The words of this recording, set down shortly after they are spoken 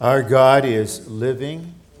Our God is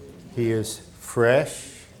living. He is fresh.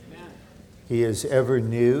 He is ever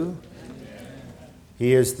new.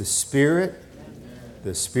 He is the Spirit.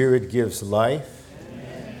 The Spirit gives life.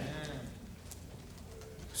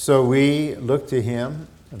 So we look to Him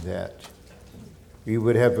that we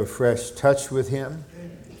would have a fresh touch with Him,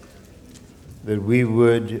 that we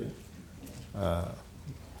would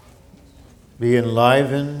be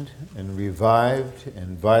enlivened and revived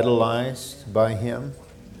and vitalized by Him,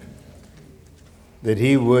 that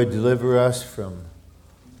He would deliver us from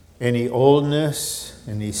any oldness,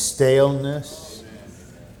 any staleness,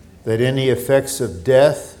 that any effects of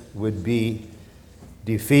death would be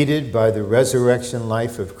defeated by the resurrection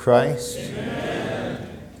life of Christ,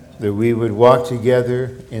 that we would walk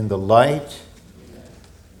together in the light,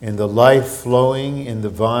 in the life flowing in the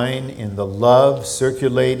vine, in the love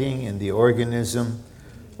circulating in the organism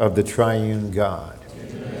of the triune God.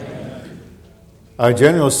 Our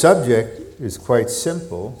general subject is quite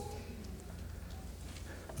simple: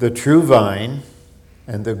 the true vine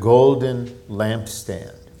and the golden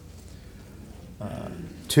lampstand.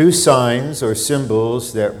 Two signs or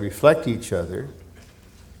symbols that reflect each other,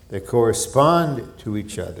 that correspond to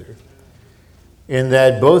each other, in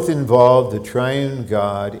that both involve the triune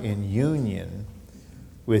God in union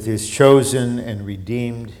with His chosen and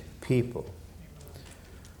redeemed people.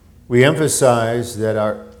 We emphasize that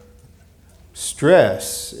our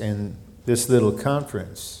stress in this little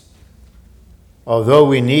conference, although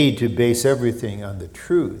we need to base everything on the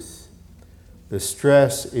truth, the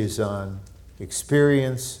stress is on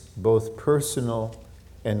experience, both personal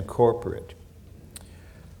and corporate.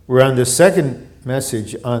 We're on the second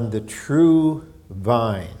message on the true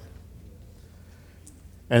vine.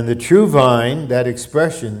 And the true vine, that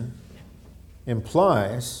expression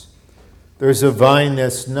implies there's a vine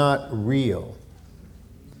that's not real.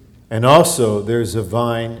 And also there's a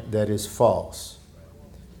vine that is false.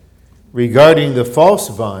 Regarding the false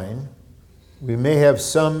vine, we may have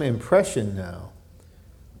some impression now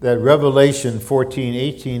that Revelation 14,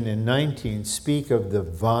 18, and 19 speak of the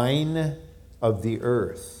vine of the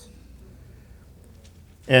earth.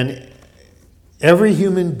 And every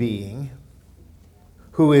human being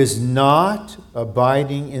who is not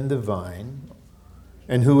abiding in the vine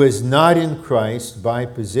and who is not in Christ by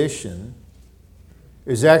position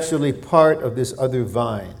is actually part of this other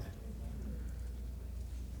vine.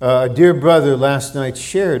 A dear brother last night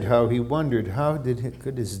shared how he wondered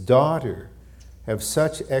could his daughter have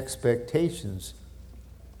such expectations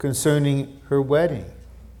concerning her wedding.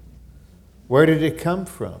 Where did it come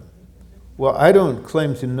from? Well, I don't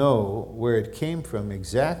claim to know where it came from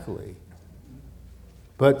exactly,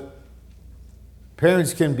 but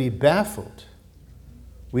parents can be baffled.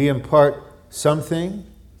 We impart something,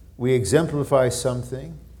 we exemplify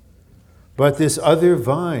something, but this other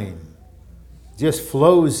vine just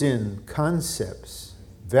flows in concepts,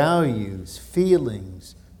 values,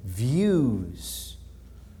 feelings, views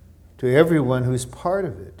to everyone who's part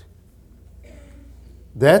of it.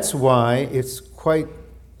 That's why it's quite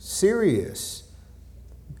serious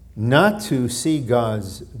not to see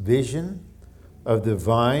God's vision of the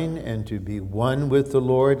vine and to be one with the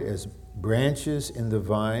Lord as branches in the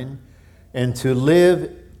vine and to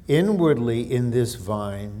live inwardly in this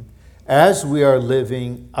vine as we are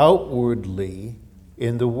living outwardly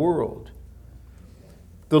in the world.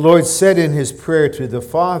 The Lord said in His prayer to the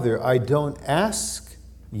Father, I don't ask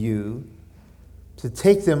you to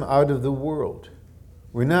take them out of the world.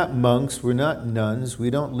 We're not monks, we're not nuns, we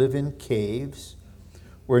don't live in caves.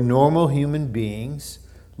 We're normal human beings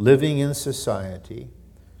living in society.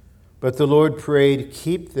 But the Lord prayed,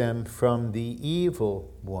 keep them from the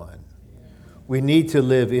evil one. We need to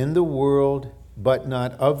live in the world, but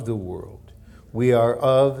not of the world. We are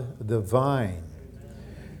of the vine.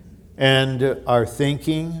 And our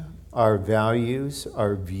thinking, our values,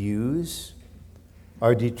 our views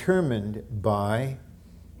are determined by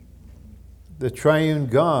the triune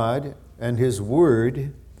God and His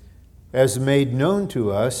Word as made known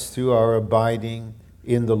to us through our abiding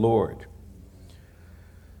in the Lord.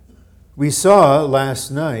 We saw last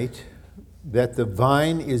night that the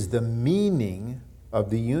vine is the meaning of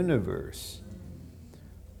the universe,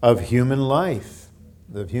 of human life,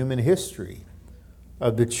 of human history,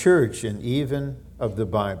 of the church, and even of the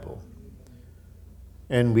Bible.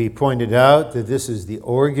 And we pointed out that this is the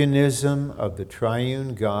organism of the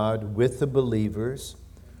triune God with the believers.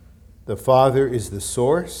 The Father is the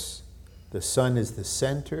source, the Son is the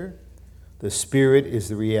center, the Spirit is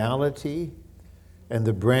the reality, and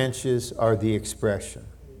the branches are the expression.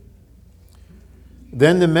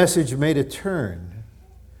 Then the message made a turn,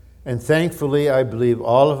 and thankfully I believe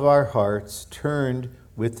all of our hearts turned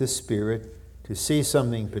with the Spirit to see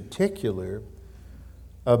something particular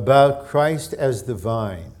about Christ as the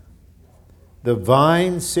vine. The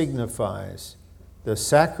vine signifies the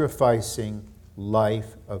sacrificing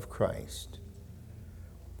life of Christ.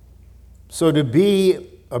 So to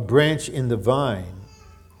be a branch in the vine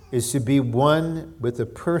is to be one with a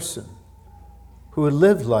person who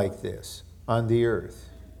lived like this on the earth.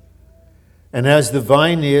 And as the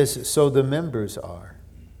vine is, so the members are.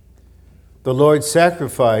 The Lord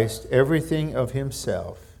sacrificed everything of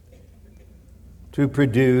himself to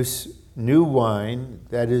produce new wine,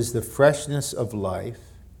 that is the freshness of life,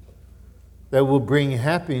 that will bring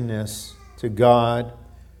happiness to God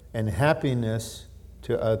and happiness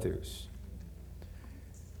to others.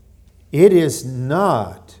 It is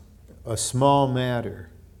not a small matter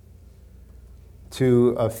to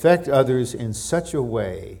affect others in such a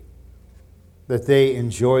way that they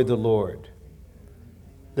enjoy the Lord,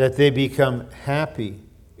 that they become happy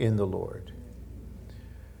in the Lord.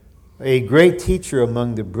 A great teacher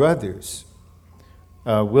among the brothers,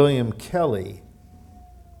 William Kelly,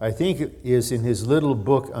 I think it is in his little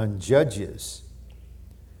book on Judges,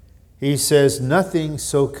 he says, "Nothing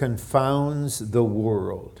so confounds the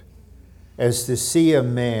world as to see a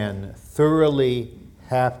man thoroughly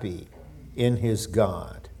happy in his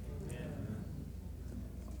God."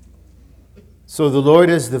 So the Lord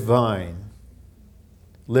as the vine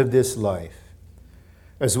lived this life.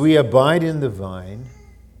 As we abide in the vine,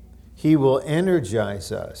 he will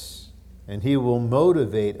energize us and he will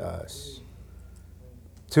motivate us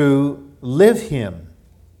to live him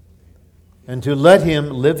and to let him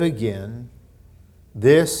live again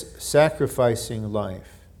this sacrificing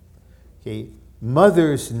life. Okay?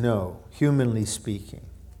 Mothers know, humanly speaking,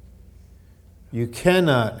 you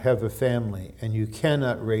cannot have a family and you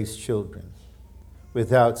cannot raise children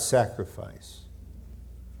without sacrifice.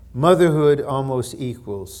 Motherhood almost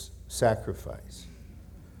equals sacrifice.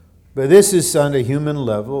 But this is on a human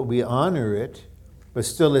level. We honor it, but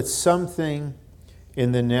still it's something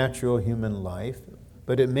in the natural human life,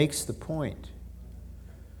 but it makes the point.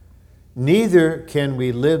 Neither can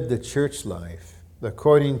we live the church life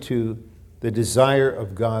according to the desire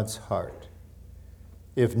of God's heart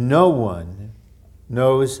if no one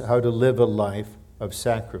knows how to live a life of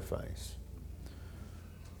sacrifice.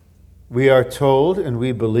 We are told, and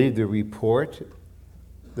we believe the report,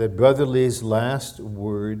 that Brother Lee's last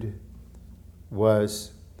word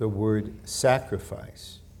was the word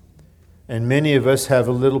sacrifice. And many of us have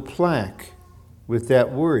a little plaque with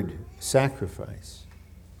that word, sacrifice.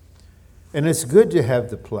 And it's good to have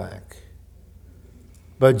the plaque.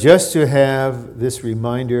 But just to have this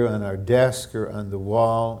reminder on our desk or on the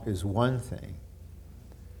wall is one thing.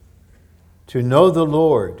 To know the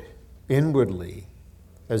Lord inwardly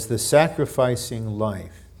as the sacrificing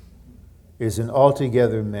life is an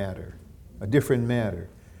altogether matter, a different matter.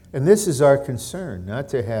 And this is our concern, not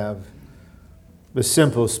to have the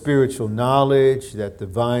simple spiritual knowledge that the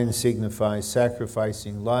vine signifies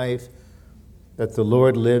sacrificing life, that the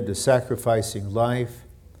Lord lived a sacrificing life,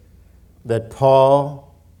 that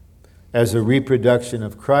Paul, as a reproduction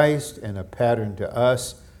of Christ and a pattern to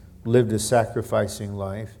us, lived a sacrificing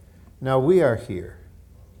life. Now we are here.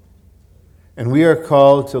 And we are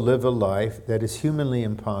called to live a life that is humanly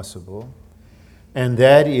impossible, and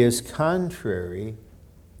that is contrary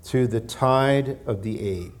to the tide of the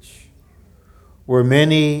age, where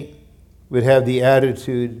many would have the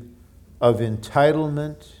attitude of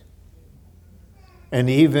entitlement and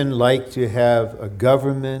even like to have a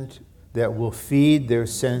government that will feed their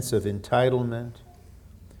sense of entitlement.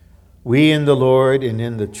 We in the Lord and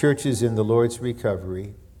in the churches in the Lord's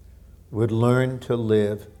recovery would learn to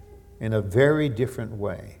live in a very different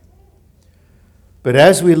way. But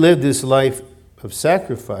as we live this life of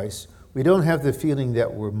sacrifice, we don't have the feeling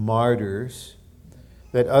that we're martyrs,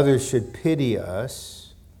 that others should pity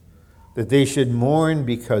us, that they should mourn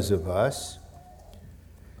because of us.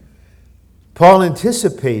 Paul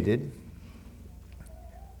anticipated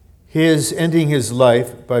his ending his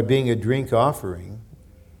life by being a drink offering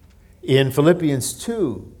in Philippians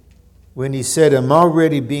 2, when he said, "I'm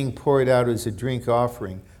already being poured out as a drink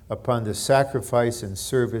offering upon the sacrifice and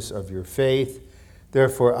service of your faith.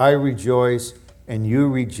 Therefore I rejoice, and you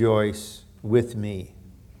rejoice with me."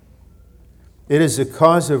 It is a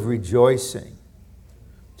cause of rejoicing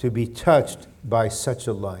to be touched by such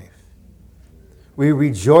a life. We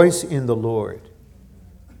rejoice in the Lord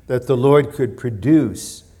that the Lord could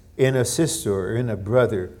produce in a sister or in a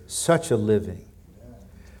brother such a living.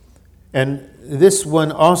 And this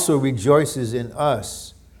one also rejoices in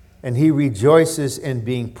us, and he rejoices in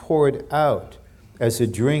being poured out as a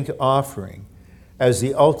drink offering, as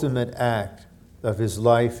the ultimate act of his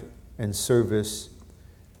life and service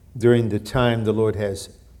during the time the Lord has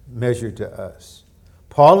measured to us.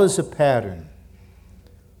 Paul is a pattern.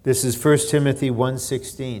 This is 1 Timothy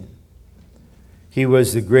 1:16. He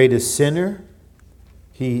was the greatest sinner.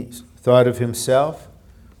 He thought of himself.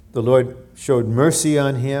 The Lord showed mercy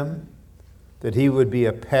on him that he would be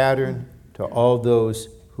a pattern to all those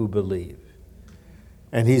who believe.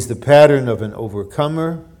 And he's the pattern of an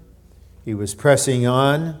overcomer. He was pressing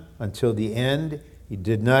on until the end. He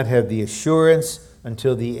did not have the assurance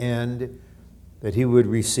until the end that he would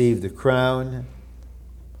receive the crown.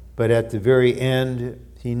 But at the very end,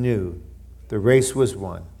 he knew the race was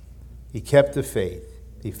won. He kept the faith.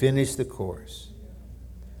 He finished the course.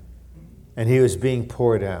 And he was being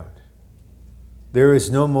poured out. There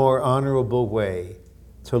is no more honorable way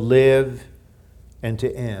to live and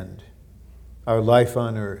to end our life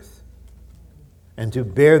on earth, and to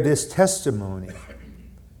bear this testimony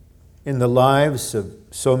in the lives of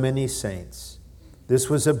so many saints. This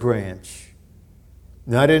was a branch,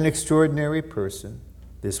 not an extraordinary person.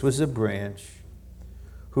 This was a branch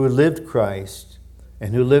who lived Christ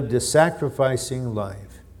and who lived a sacrificing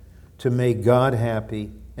life to make God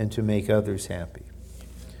happy and to make others happy.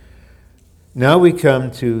 Now we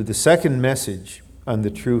come to the second message on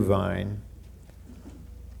the true vine,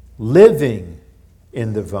 living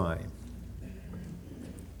in the vine.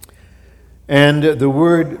 And the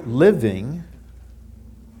word living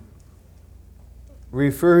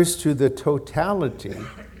refers to the totality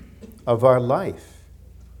of our life.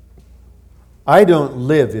 I don't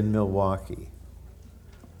live in Milwaukee.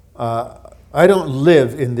 I don't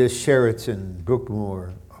live in this Sheraton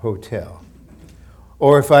Brookmore hotel.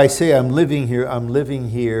 Or if I say I'm living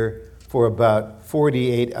here for about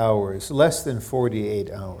 48 hours, less than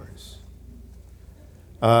 48 hours.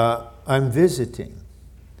 I'm visiting.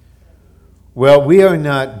 Well, we are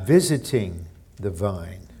not visiting the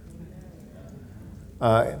vine.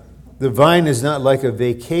 The vine is not like a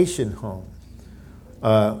vacation home.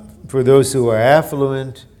 For those who are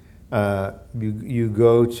affluent, you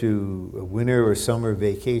go to a winter or summer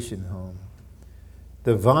vacation home.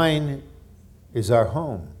 The vine is our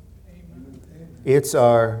home. It's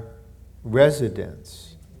our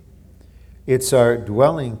residence. It's our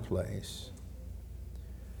dwelling place.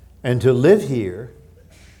 And to live here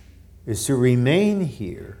is to remain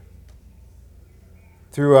here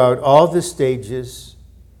throughout all the stages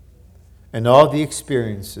and all the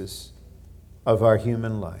experiences of our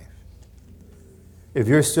human life. If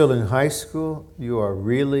you're still in high school, you are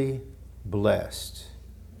really blessed.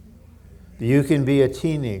 You can be a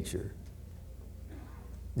teenager.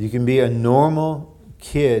 You can be a normal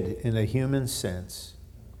kid in a human sense,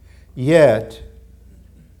 yet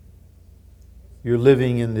you're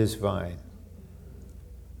living in this vine.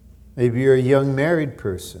 Maybe you're a young married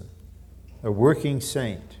person, a working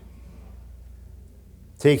saint,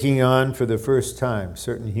 taking on for the first time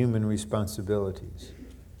certain human responsibilities.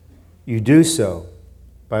 You do so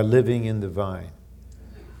by living in the vine.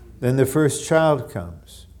 Then the first child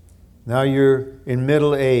comes. Now you're in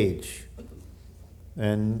middle age,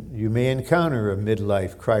 and you may encounter a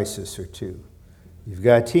midlife crisis or two. You've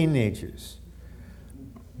got teenagers.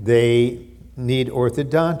 They need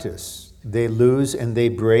orthodontists. They lose and they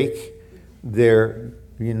break their,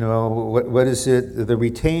 what is it? The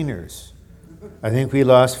retainers. I think we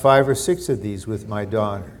lost 5 or 6 of these with my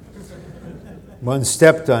daughter. One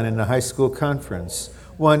stepped on in a high school conference.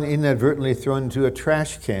 One inadvertently thrown into a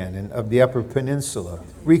trash can of the Upper Peninsula,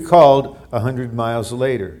 recalled 100 miles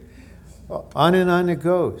later. On and on it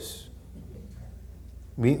goes.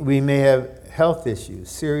 We may have health issues,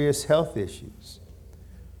 serious health issues.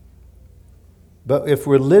 But if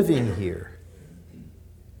we're living here,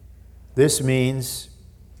 this means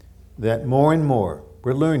that more and more,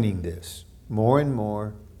 we're learning this, more and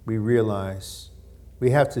more we realize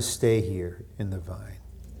we have to stay here in the vine.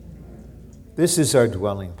 This is our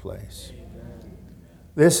dwelling place.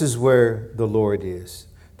 This is where the Lord is.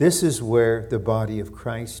 This is where the body of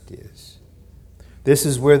Christ is. This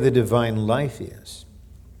is where the divine life is.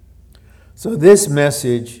 So this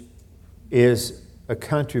message is a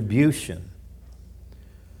contribution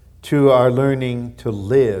to our learning to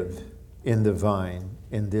live in the vine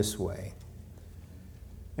in this way.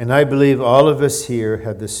 And I believe all of us here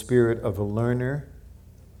have the spirit of a learner.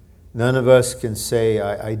 None of us can say,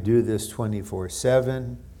 I do this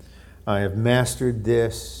 24/7. I have mastered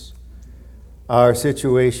this. Our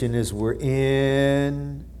situation is we're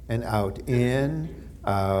in and out, in,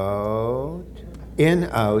 out, in,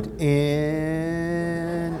 out,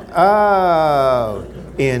 in, out,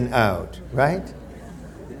 in, out, right?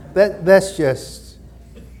 That's just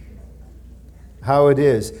how it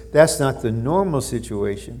is. That's not the normal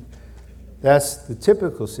situation. That's the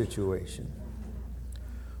typical situation.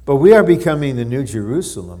 But we are becoming the New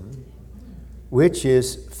Jerusalem, which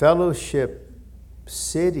is fellowship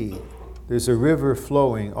city. There's a river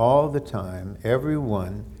flowing all the time.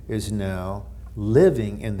 Everyone is now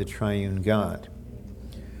living in the triune God.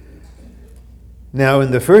 Now,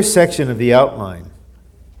 in the first section of the outline,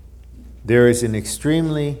 there is an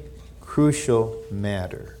extremely crucial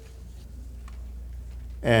matter.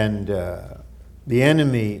 And the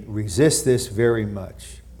enemy resists this very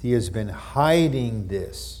much. He has been hiding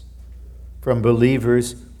this from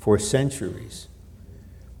believers for centuries.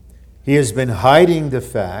 He has been hiding the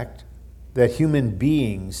fact that human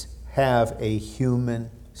beings have a human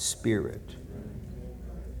spirit.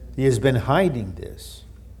 He has been hiding this.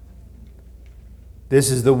 This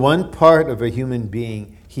is the one part of a human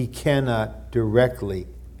being he cannot directly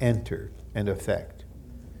enter and affect.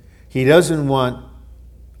 He doesn't want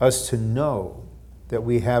us to know that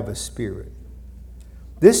we have a spirit.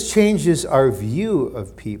 This changes our view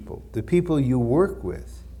of people, the people you work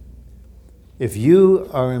with. If you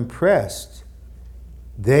are impressed,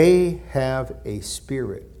 they have a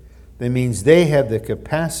spirit. That means they have the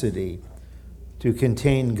capacity to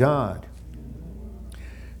contain God.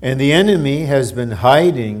 And the enemy has been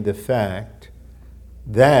hiding the fact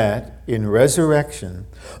that in resurrection,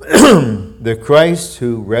 the Christ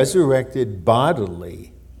who resurrected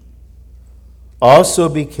bodily also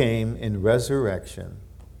became in resurrection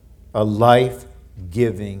a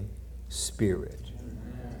life-giving spirit.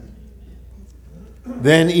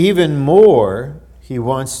 Then even more, he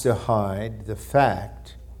wants to hide the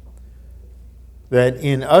fact that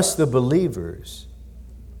in us, the believers,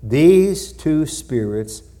 these two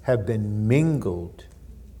spirits have been mingled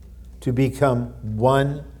to become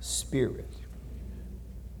one spirit.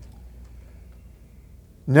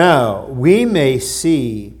 Now, we may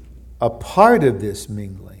see a part of this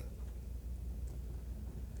mingling,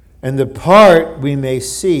 and the part we may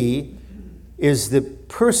see is the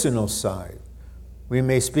personal side. We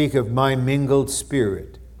may speak of my mingled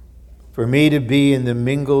spirit. For me to be in the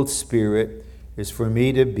mingled spirit is for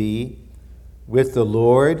me to be with the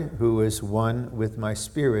Lord, who is one with my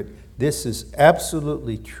spirit. This is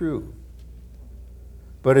absolutely true.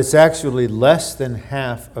 But it's actually less than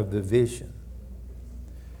half of the vision.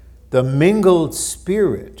 The mingled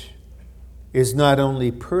spirit is not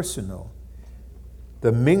only personal,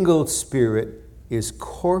 the mingled spirit is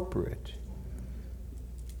corporate.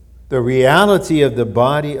 The reality of the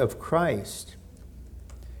body of Christ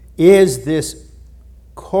is this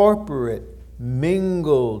corporate,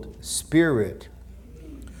 mingled spirit.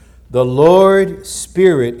 The Lord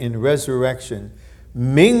Spirit in resurrection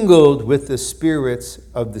mingled with the spirits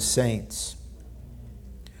of the saints.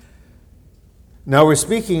 Now we're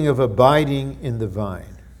speaking of abiding in the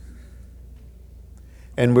vine.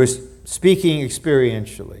 And we're speaking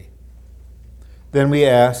experientially. Then we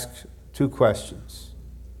ask two questions.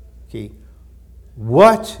 Okay,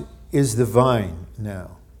 what is the vine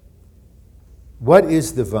now? What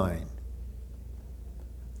is the vine?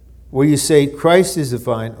 Well, you say Christ is the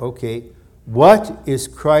vine. Okay, what is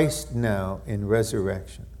Christ now in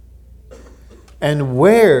resurrection? And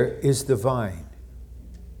where is the vine?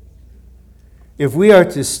 If we are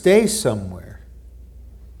to stay somewhere,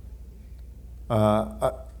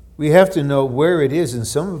 we have to know where it is. And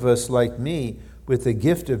some of us, like me, with the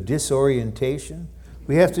gift of disorientation,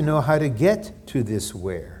 we have to know how to get to this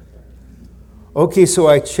where. Okay, so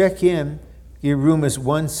I check in. Your room is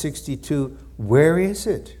 162. Where is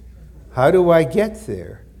it? How do I get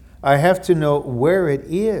there? I have to know where it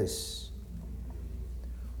is.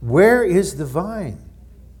 Where is the vine?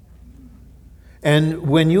 And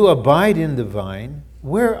when you abide in the vine,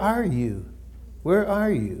 where are you? Where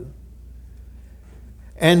are you?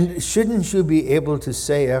 And shouldn't you be able to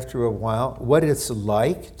say after a while what it's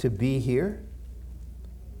like to be here?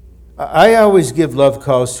 I always give love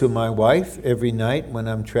calls to my wife every night when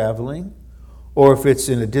I'm traveling, or if it's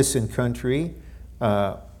in a distant country,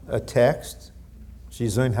 a text.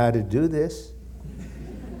 She's learned how to do this.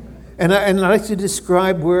 And I like to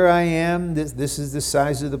describe where I am. This is the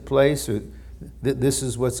size of the place, or this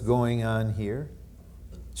is what's going on here.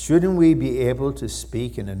 Shouldn't we be able to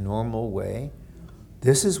speak in a normal way?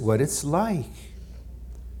 This is what it's like.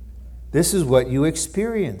 This is what you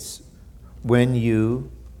experience when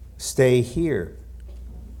you stay here.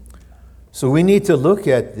 So we need to look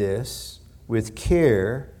at this with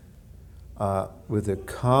care, with a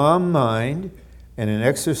calm mind and an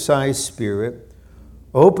exercised spirit,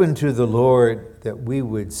 open to the Lord, that we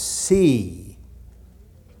would see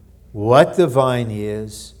what the vine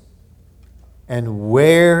is and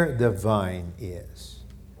where the vine is.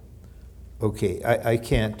 Okay, I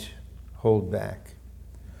can't hold back.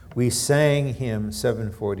 We sang hymn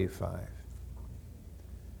 745.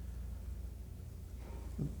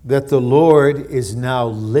 That the Lord is now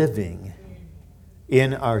living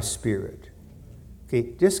in our spirit.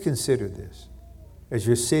 Okay, just consider this as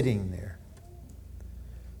you're sitting there.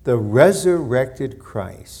 The resurrected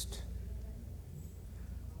Christ,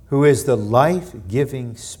 who is the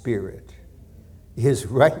life-giving Spirit, is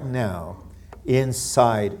right now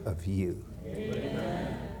inside of you.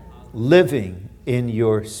 Amen. Living in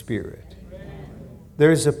your spirit. Amen.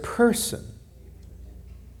 There's a person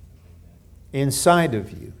inside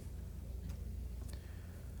of you.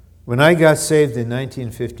 When I got saved in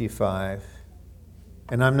 1955,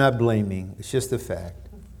 and I'm not blaming, it's just a fact,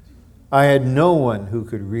 I had no one who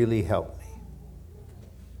could really help me.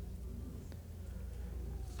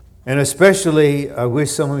 And especially, I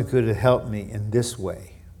wish someone could have helped me in this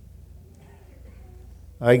way.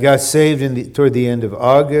 I got saved toward the end of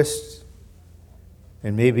August,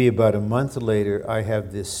 and maybe about a month later, I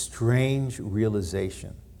have this strange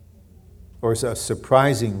realization, or a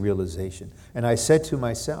surprising realization. And I said to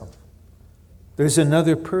myself, there's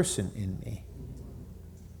another person in me.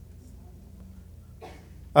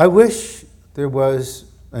 I wish there was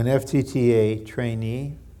an FTTA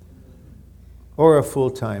trainee or a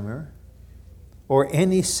full-timer or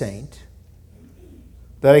any saint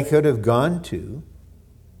that I could have gone to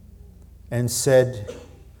and said,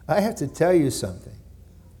 I have to tell you something.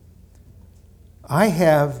 I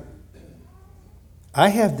have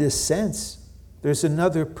this sense there's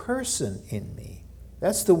another person in me.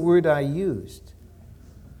 That's the word I used.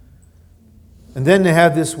 And then to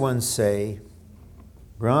have this one say,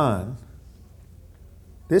 Ron,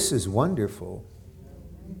 this is wonderful,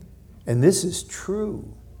 and this is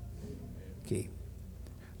true. Okay,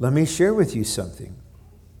 let me share with you something.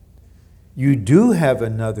 You do have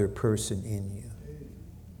another person in you.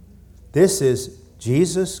 This is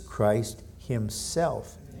Jesus Christ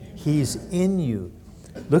himself. He's in you.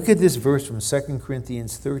 Look at this verse from 2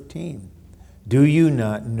 Corinthians 13. Do you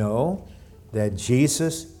not know that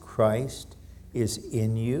Jesus Christ is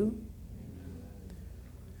in you?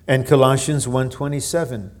 And Colossians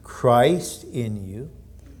 1:27, Christ in you,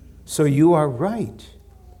 so you are right.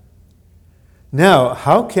 Now,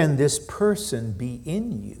 how can this person be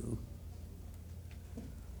in you?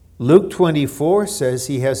 Luke 24 says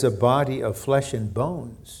he has a body of flesh and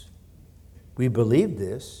bones. We believe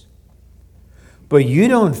this. But you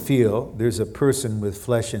don't feel there's a person with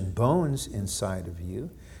flesh and bones inside of you.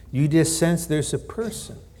 You just sense there's a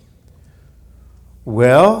person.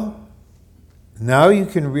 Well, now you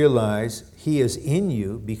can realize he is in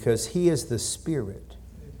you because he is the Spirit,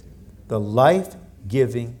 the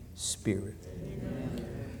life-giving Spirit. Amen.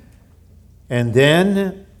 And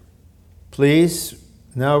then, please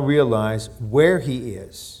now realize where he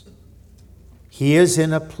is. He is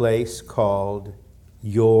in a place called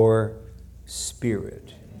your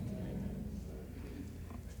spirit.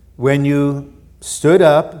 When you stood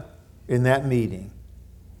up in that meeting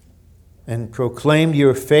and proclaimed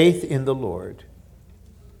your faith in the Lord,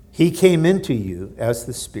 he came into you as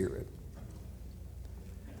the Spirit.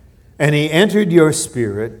 And he entered your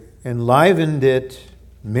spirit, enlivened it,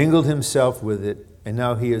 mingled himself with it, and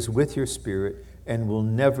now he is with your spirit and will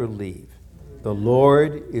never leave. The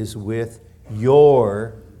Lord is with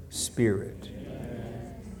your spirit.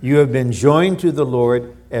 You have been joined to the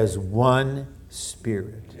Lord as one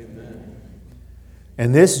spirit. Amen.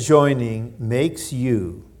 And this joining makes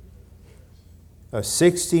you a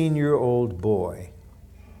 16-year-old boy,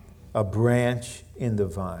 a branch in the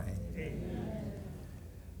vine. Amen.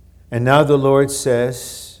 And now the Lord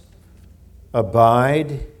says,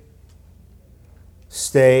 abide,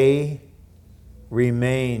 stay,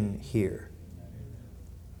 remain here.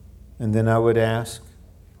 And then I would ask,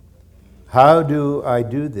 how do I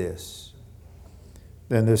do this?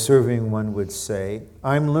 Then the serving one would say,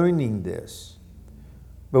 I'm learning this.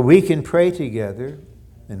 But we can pray together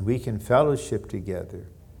and we can fellowship together,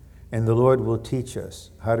 and the Lord will teach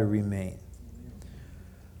us how to remain.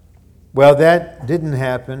 Well, that didn't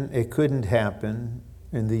happen. It couldn't happen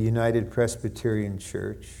in the United Presbyterian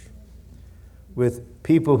Church with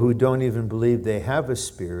people who don't even believe they have a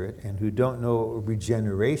spirit and who don't know what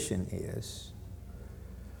regeneration is.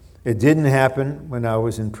 It didn't happen when I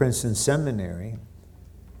was in Princeton Seminary.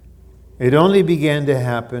 It only began to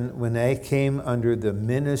happen when I came under the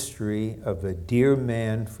ministry of a dear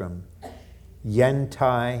man from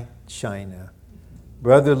Yantai, China,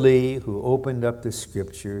 Brother Lee, who opened up the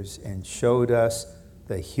scriptures and showed us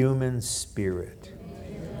the human spirit.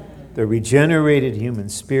 Amen. The regenerated human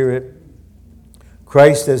spirit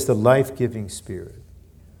Christ as the life-giving Spirit.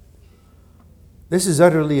 This is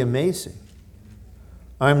utterly amazing.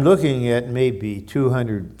 I'm looking at maybe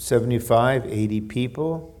 275, 80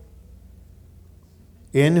 people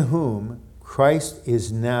in whom Christ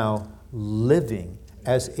is now living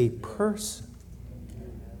as a person.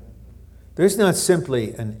 There's not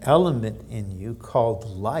simply an element in you called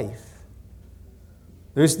life.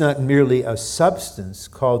 There's not merely a substance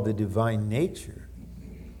called the divine nature.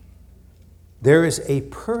 There is a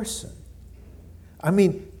person. I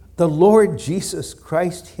mean, the Lord Jesus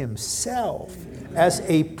Christ himself, as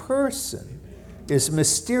a person, is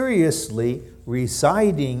mysteriously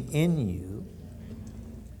residing in you.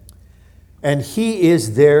 And he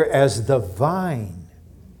is there as the vine.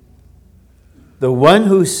 The one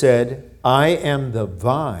who said, I am the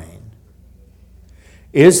vine,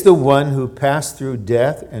 is the one who passed through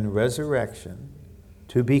death and resurrection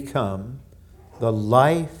to become the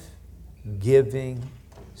life-giving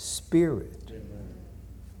Spirit.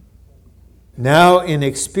 Now in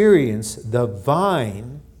experience, the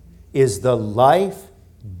vine is the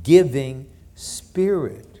life-giving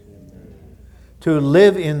Spirit. To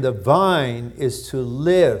live in the vine is to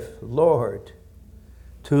live, Lord,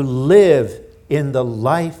 to live in the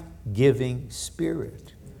life-giving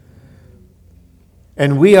Spirit.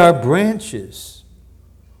 And we are branches.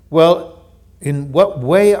 Well, in what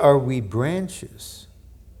way are we branches?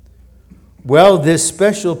 Well, this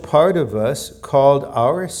special part of us called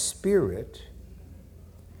our spirit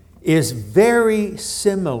is very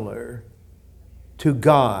similar to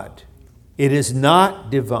God. It is not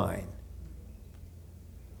divine.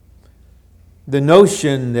 The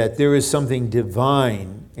notion that there is something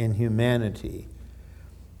divine in humanity,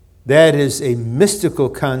 that is a mystical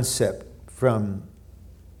concept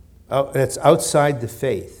that's outside the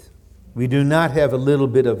faith. We do not have a little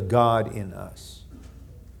bit of God in us.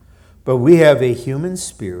 But we have a human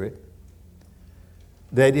spirit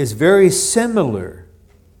that is very similar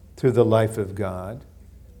to the life of God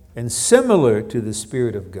and similar to the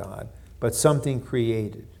Spirit of God, but something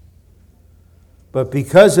created. But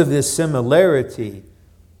because of this similarity,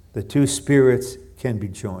 the two spirits can be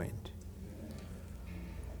joined.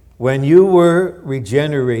 When you were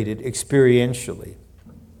regenerated experientially,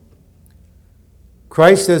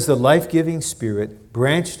 Christ as the life-giving Spirit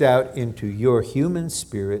branched out into your human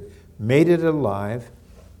spirit, made it alive,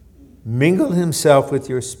 mingled himself with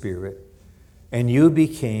your spirit, and you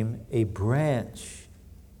became a branch.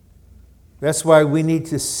 That's why we need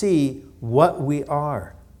to see what we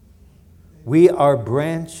are. We are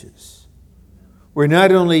branches. We're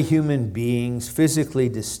not only human beings, physically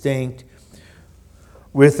distinct,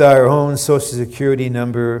 with our own social security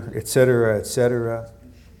number, etc., etc.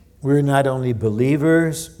 We're not only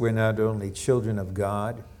believers, we're not only children of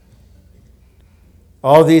God.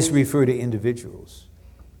 All these refer to individuals.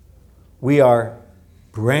 We are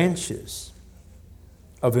branches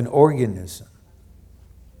of an organism.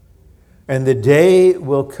 And the day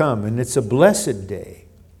will come, and it's a blessed day,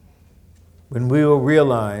 when we will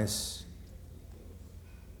realize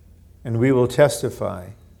and we will testify,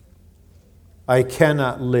 I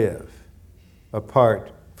cannot live apart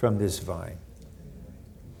from this vine.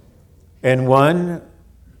 And one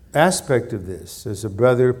aspect of this, as a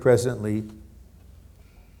brother presently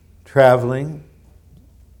traveling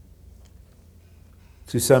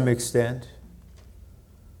to some extent,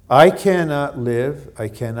 I cannot live, I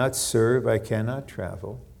cannot serve, I cannot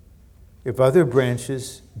travel if other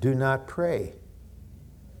branches do not pray.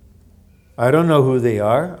 I don't know who they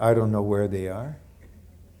are. I don't know where they are.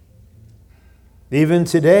 Even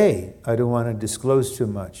today, I don't want to disclose too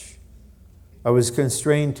much. I was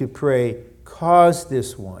constrained to pray, cause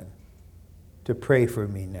this one to pray for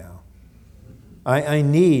me now. I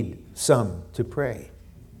need some to pray.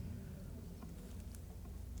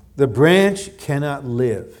 The branch cannot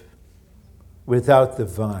live without the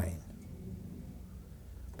vine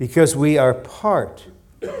because we are part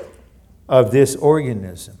of this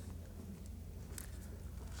organism.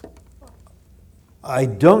 I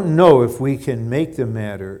don't know if we can make the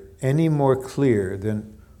matter any more clear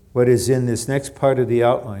than what is in this next part of the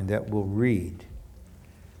outline that we'll read.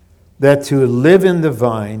 That to live in the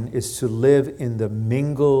vine is to live in the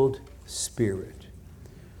mingled spirit.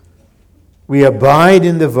 We abide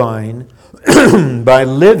in the vine by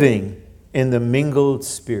living in the mingled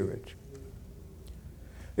spirit.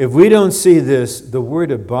 If we don't see this, the word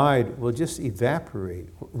abide will just evaporate.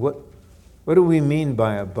 What do we mean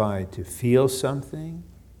by abide? To feel something?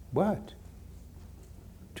 What?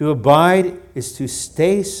 To abide is to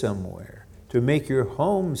stay somewhere, to make your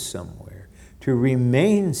home somewhere, to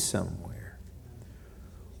remain somewhere.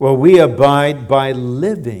 Well, we abide by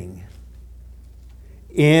living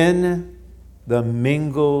in the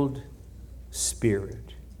mingled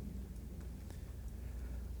spirit.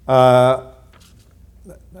 I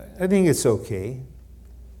think it's okay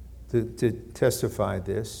to testify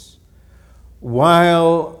this.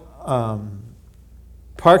 While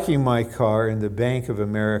parking my car in the Bank of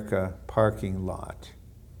America parking lot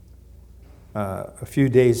a few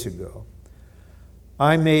days ago,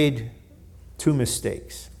 I made 2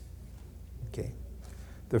 mistakes. Okay.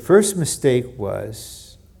 The first mistake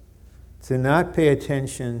was to not pay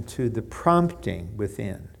attention to the prompting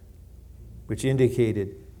within, which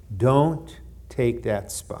indicated, don't take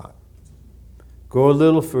that spot. Go a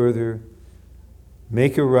little further,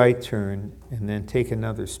 make a right turn, and then take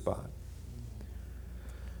another spot.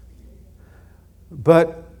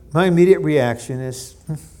 But my immediate reaction is,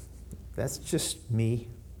 that's just me.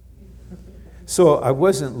 So I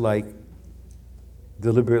wasn't like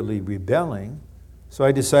deliberately rebelling. So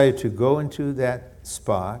I decided to go into that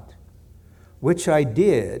spot, which I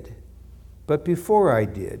did. But before I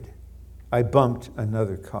did, I bumped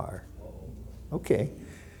another car. Okay.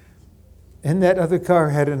 And that other car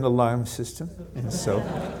had an alarm system. And so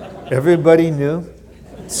everybody knew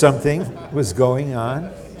something was going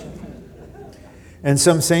on. And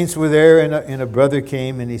some saints were there, and a brother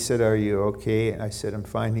came, and he said, "Are you okay?" I said, "I'm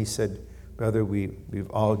fine." He said, "Brother, we've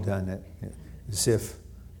all done it." As if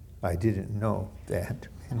I didn't know that.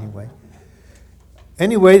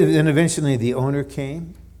 Anyway, then eventually the owner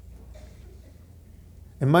came.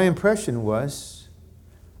 And my impression was,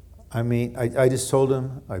 I just told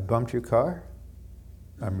him, "I bumped your car.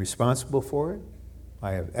 I'm responsible for it.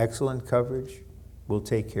 I have excellent coverage. We'll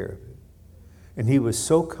take care of it." And he was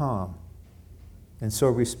so calm and so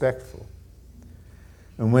respectful.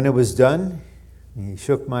 And when it was done, he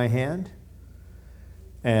shook my hand,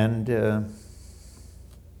 and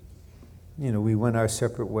we went our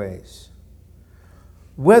separate ways.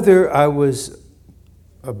 Whether I was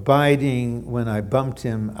abiding when I bumped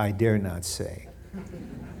him, I dare not say.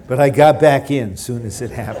 But I got back in as soon as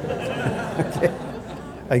it happened. Okay?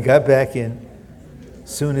 I got back in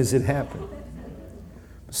as soon as it happened.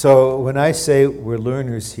 So when I say we're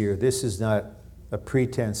learners here, this is not a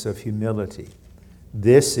pretense of humility.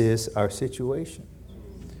 This is our situation.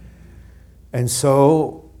 And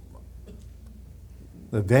so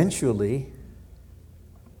eventually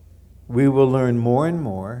we will learn more and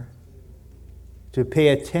more to pay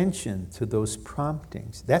attention to those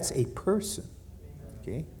promptings. That's a person.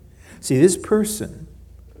 Okay? See, this person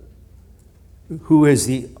who is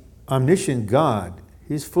the omniscient God,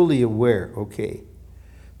 he's fully aware, okay,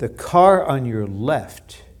 the car on your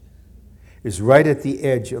left is right at the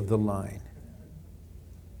edge of the line.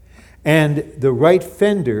 And the right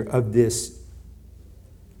fender of this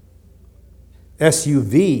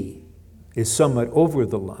SUV is somewhat over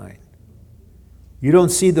the line. You don't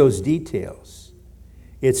see those details.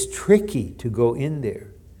 It's tricky to go in there.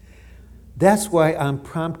 That's why I'm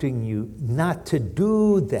prompting you not to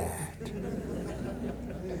do that.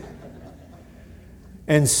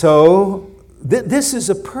 And so, this is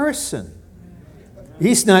a person.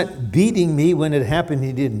 He's not beating me. When it happened,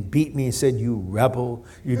 he didn't beat me and said, "You rebel,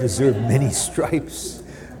 you deserve many stripes.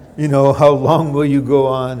 How long will you go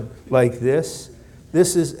on like this?"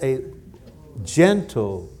 This is a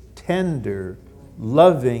gentle, tender,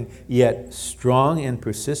 loving, yet strong and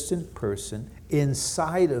persistent person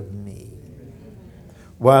inside of me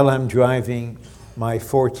while I'm driving my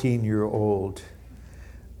 14-year-old,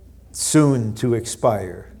 soon to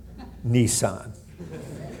expire, Nissan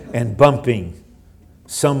and bumping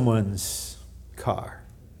someone's car.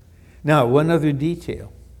 Now, one other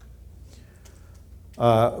detail.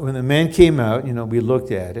 When the man came out, we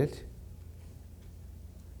looked at it.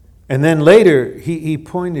 And then later, he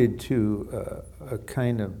pointed to a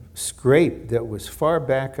kind of scrape that was far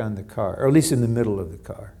back on the car, or at least in the middle of the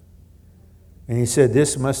car. And he said,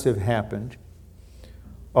 this must have happened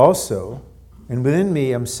also. And within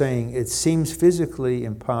me, I'm saying, it seems physically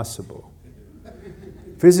impossible.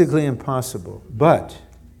 Physically impossible. But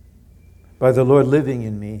by the Lord living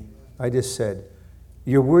in me, I just said,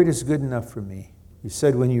 your word is good enough for me. You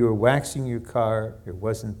said when you were waxing your car, it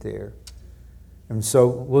wasn't there. And so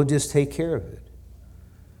we'll just take care of it.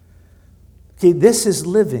 Okay, this is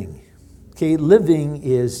living. Okay, living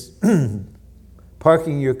is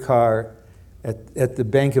parking your car at the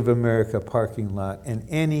Bank of America parking lot and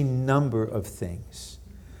any number of things.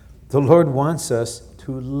 The Lord wants us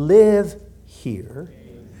to live here.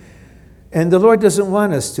 And the Lord doesn't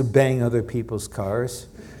want us to bang other people's cars.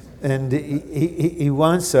 And He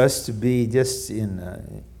wants us to be just in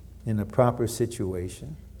a proper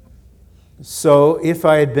situation. So if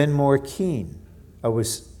I had been more keen, I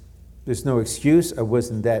was There's no excuse. I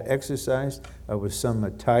wasn't that exercised. I was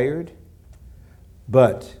somewhat tired.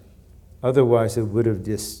 But otherwise, I would have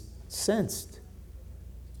just sensed,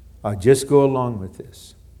 I'll just go along with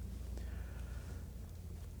this.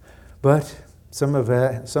 But some of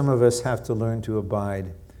us have to learn to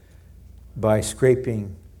abide by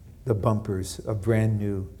scraping the bumpers of brand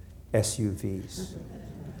new SUVs.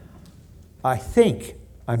 I think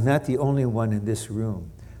I'm not the only one in this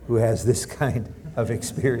room who has this kind of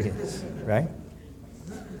experience, right?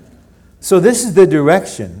 So this is the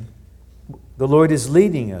direction the Lord is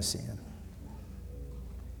leading us in.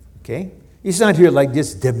 Okay? He's not here like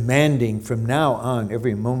just demanding from now on,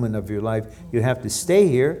 every moment of your life, you have to stay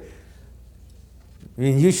here. I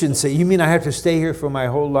mean, you shouldn't say, you mean I have to stay here for my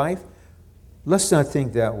whole life? Let's not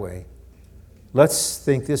think that way. Let's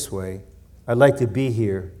think this way. I'd like to be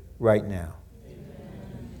here right now.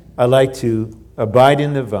 I'd like to abide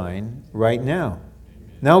in the vine right now.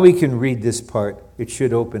 Now we can read this part. It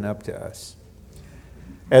should open up to us.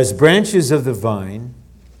 As branches of the vine,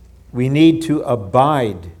 we need to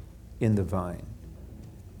abide in the vine.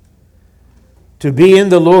 To be in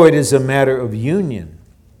the Lord is a matter of union.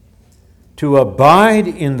 To abide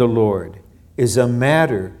in the Lord is a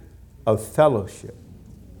matter of fellowship.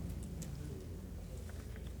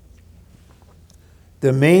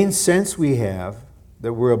 The main sense we have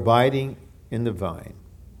that we're abiding in the vine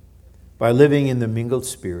by living in the mingled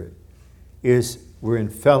spirit is we're in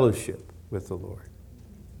fellowship with the Lord.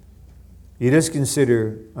 You just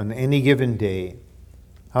consider on any given day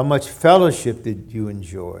how much fellowship did you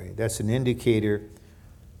enjoy. That's an indicator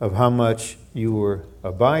of how much you were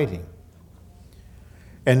abiding.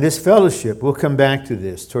 And this fellowship, we'll come back to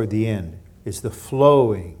this toward the end, is the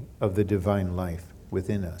flowing of the divine life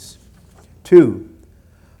within us. 2,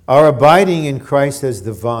 our abiding in Christ as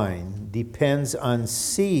the vine depends on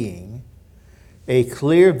seeing a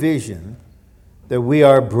clear vision that we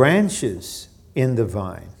are branches in the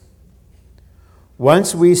vine.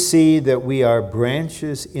 Once we see that we are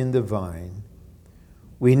branches in the vine,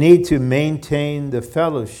 we need to maintain the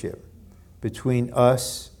fellowship between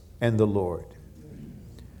us and the Lord.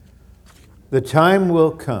 The time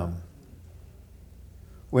will come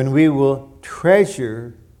when we will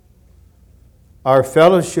treasure our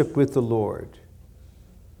fellowship with the Lord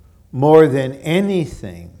more than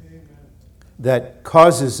anything that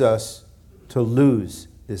causes us to lose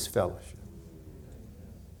this fellowship.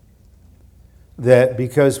 That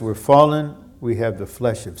because we're fallen, we have the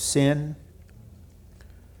flesh of sin,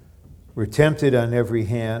 we're tempted on every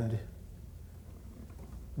hand,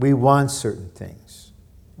 we want certain things,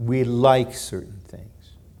 we like certain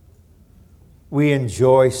things, we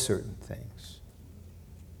enjoy certain things,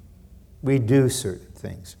 we do certain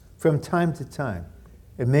things from time to time.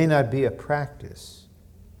 It may not be a practice,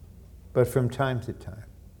 but from time to time.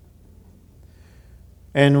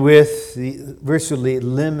 And with the virtually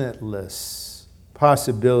limitless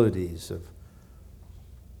possibilities of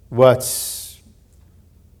what's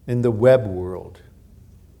in the web world,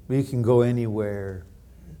 we can go anywhere,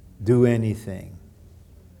 do anything.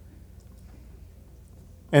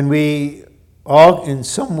 And we all, in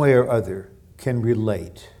some way or other, can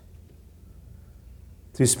relate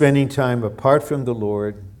to spending time apart from the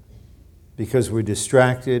Lord because we're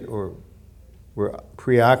distracted or we're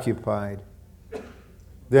preoccupied.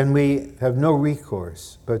 Then we have no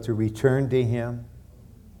recourse but to return to Him,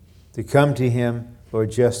 to come to Him,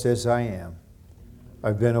 Lord, just as I am.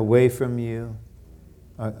 I've been away from you.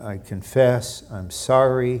 I confess, I'm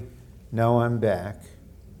sorry. Now I'm back.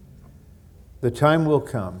 The time will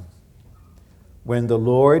come when the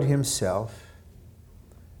Lord Himself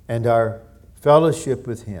and our fellowship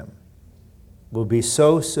with Him will be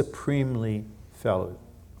so supremely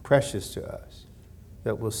precious to us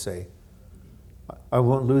that we'll say, I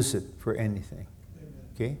won't lose it for anything.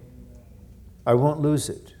 Okay? I won't lose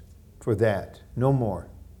it for that. No more.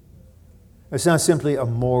 It's not simply a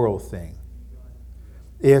moral thing.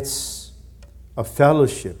 It's a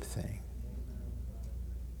fellowship thing.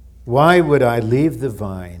 Why would I leave the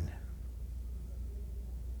vine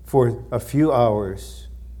for a few hours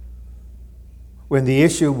when the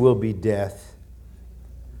issue will be death?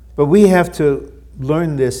 But we have to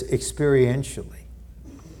learn this experientially.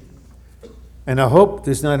 And I hope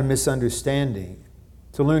there's not a misunderstanding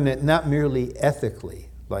to learn it not merely ethically,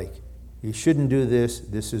 like you shouldn't do this,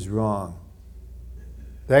 this is wrong.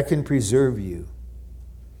 That can preserve you.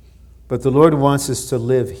 But the Lord wants us to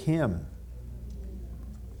live Him.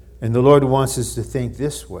 And the Lord wants us to think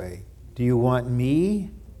this way. Do you want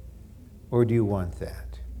me or do you want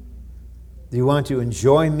that? Do you want to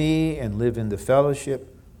enjoy me and live in the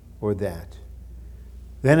fellowship or that?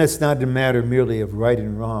 then it's not a matter merely of right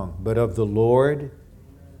and wrong, but of the Lord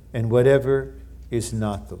and whatever is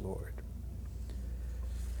not the Lord.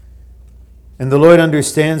 And the Lord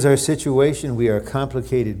understands our situation. We are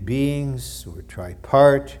complicated beings. We're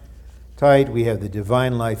tripartite. We have the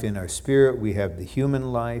divine life in our spirit. We have the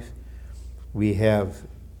human life. We have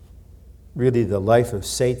really the life of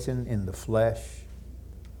Satan in the flesh.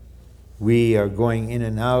 We are going in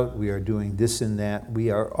and out. We are doing this and that.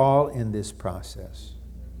 We are all in this process.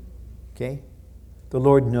 Okay? The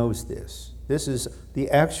Lord knows this. This is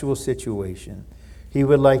the actual situation. He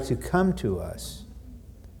would like to come to us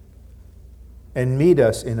and meet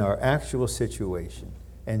us in our actual situation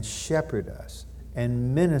and shepherd us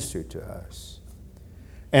and minister to us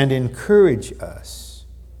and encourage us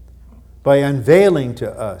by unveiling to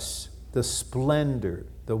us the splendor,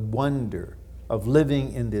 the wonder of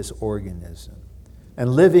living in this organism and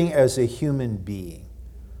living as a human being.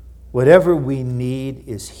 Whatever we need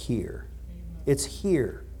is here. It's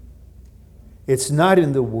here. It's not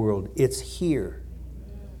in the world. It's here.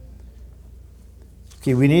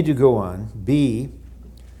 Okay, we need to go on. B,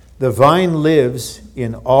 the vine lives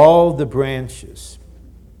in all the branches,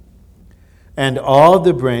 and all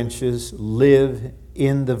the branches live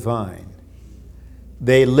in the vine.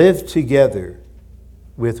 They live together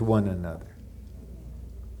with one another.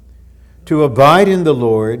 To abide in the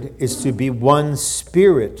Lord is to be one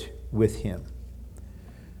spirit with him.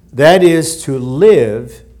 That is to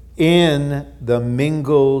live in the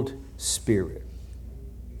mingled spirit.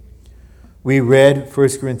 We read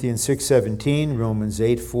 1 Corinthians 6:17, Romans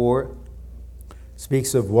 8:4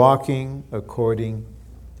 speaks of walking according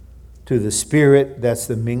to the Spirit. That's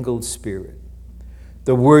the mingled spirit.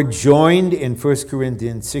 The word joined in 1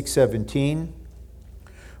 Corinthians 6:17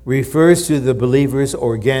 refers to the believer's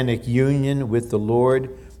organic union with the Lord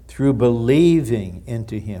through believing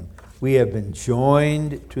into him. We have been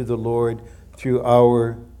joined to the Lord through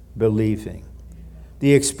our believing.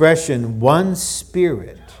 The expression one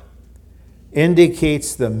spirit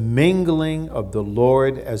indicates the mingling of the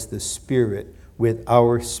Lord as the Spirit with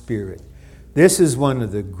our spirit. This is one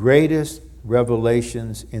of the greatest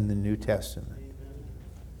revelations in the New Testament.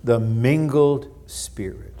 The mingled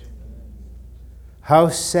spirit. How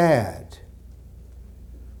sad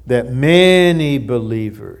that many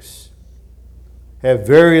believers have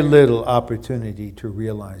very little opportunity to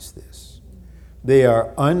realize this. They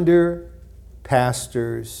are under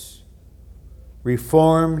pastors,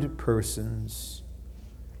 Reformed persons,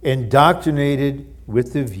 indoctrinated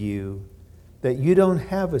with the view that you don't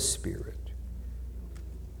have a spirit.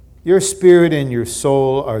 Your spirit and your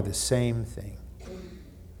soul are the same thing.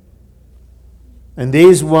 And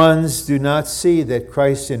these ones do not see that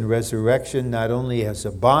Christ in resurrection not only has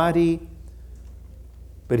a body,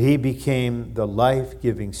 but he became the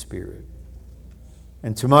life-giving spirit.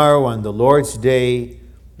 And tomorrow on the Lord's Day,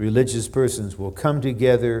 religious persons will come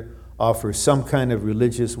together, offer some kind of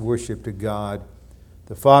religious worship to God.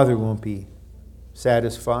 The Father won't be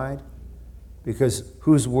satisfied because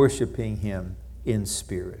who's worshiping him in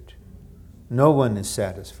spirit? No one is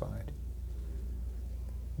satisfied.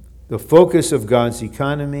 The focus of God's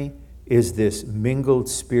economy is this mingled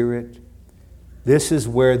spirit. This is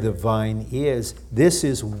where the vine is. This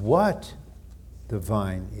is what the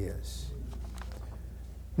vine is.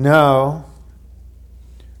 Now,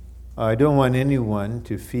 I don't want anyone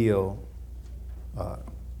to feel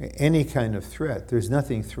any kind of threat. There's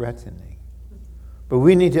nothing threatening. But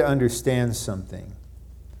we need to understand something.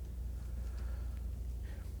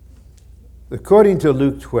 According to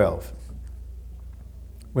Luke 12,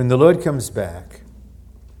 when the Lord comes back,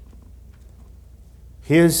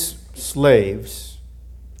 his slaves,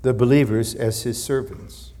 the believers as his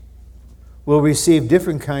servants, will receive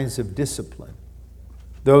different kinds of discipline,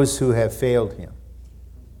 those who have failed him.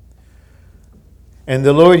 And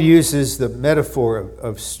the Lord uses the metaphor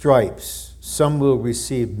of stripes. Some will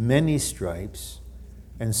receive many stripes,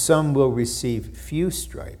 and some will receive few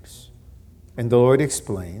stripes. And the Lord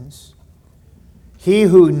explains, he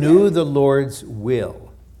who knew the Lord's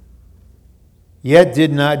will, yet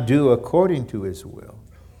did not do according to his will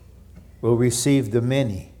receive the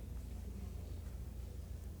many.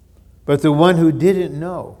 But the one who didn't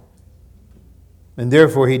know, and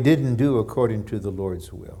therefore he didn't do according to the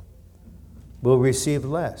Lord's will receive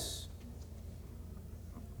less.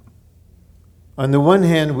 On the one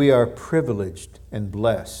hand, we are privileged and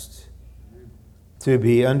blessed to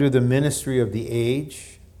be under the ministry of the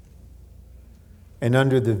age and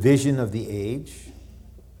under the vision of the age.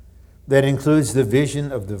 That includes the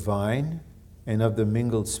vision of the vine and of the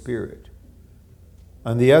mingled spirit.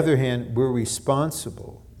 On the other hand, we're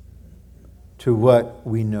responsible to what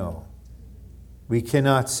we know. We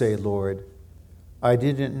cannot say, Lord, I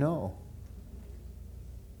didn't know.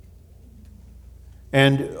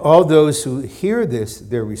 And all those who hear this,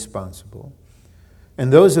 they're responsible.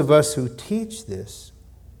 And those of us who teach this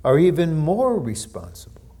are even more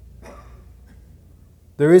responsible.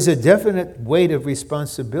 There is a definite weight of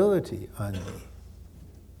responsibility on me.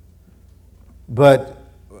 But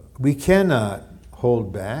we cannot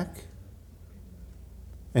hold back.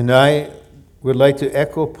 And I would like to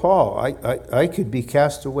echo Paul. I could be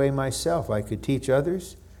cast away myself. I could teach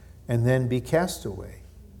others and then be cast away.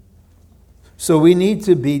 So we need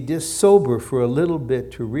to be just sober for a little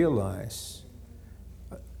bit to realize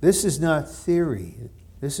this is not theory.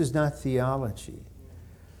 This is not theology.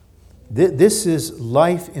 This is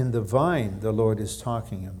life in the vine the Lord is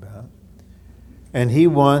talking about. And He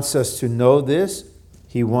wants us to know this.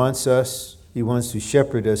 He wants to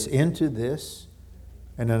shepherd us into this.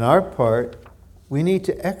 And on our part, we need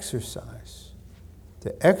to exercise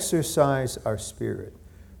our spirit,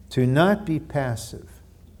 to not be passive.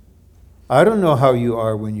 I don't know how you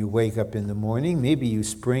are when you wake up in the morning. Maybe you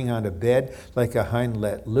spring out of bed like a hind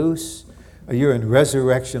let loose. You're in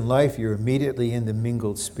resurrection life. You're immediately in the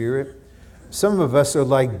mingled spirit. Some of us are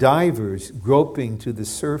like divers groping to the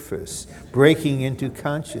surface, breaking into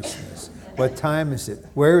consciousness. What time is it?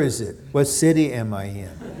 Where is it? What city am I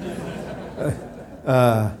in?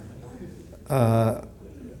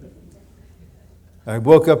 I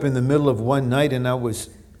woke up in the middle of one night and I was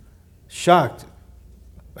shocked.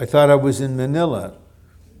 I thought I was in Manila.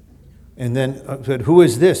 And then I said, who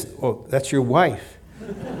is this? Oh, that's your wife.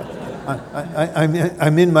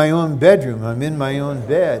 I'm in my own bedroom. I'm in my own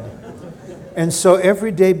bed. And so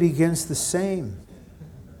every day begins the same.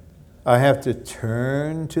 I have to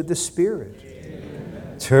turn to the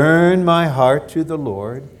Spirit. Turn my heart to the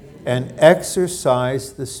Lord and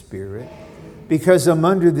exercise the Spirit. Because I'm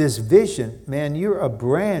under this vision, man, you're a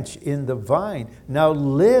branch in the vine. Now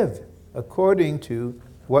live according to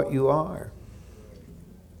what you are.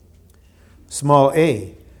 Small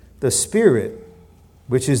a, the Spirit,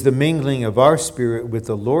 which is the mingling of our spirit with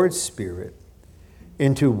the Lord's Spirit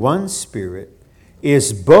into one spirit,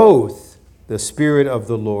 is both the Spirit of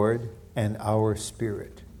the Lord and our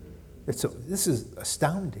spirit. This is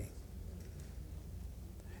astounding.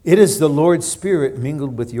 It is the Lord's Spirit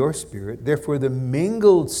mingled with your spirit. Therefore, the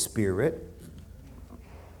mingled spirit,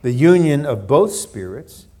 the union of both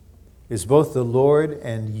spirits, is both the Lord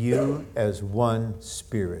and you as one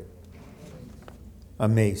spirit.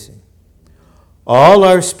 Amazing. All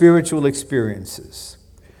our spiritual experiences,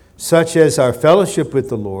 such as our fellowship with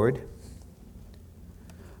the Lord,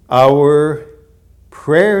 our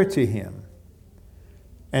prayer to Him,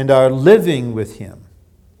 and our living with Him,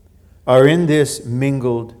 are in this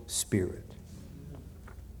mingled spirit.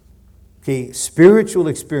 Okay, spiritual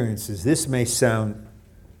experiences, this may sound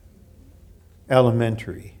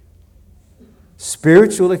elementary.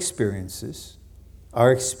 Spiritual experiences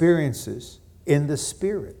are experiences in the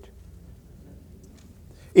Spirit.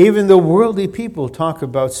 Even the worldly people talk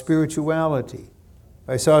about spirituality.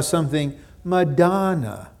 I saw something,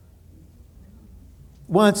 Madonna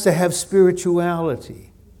wants to have spirituality.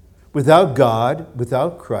 Without God,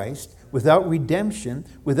 without Christ, without redemption,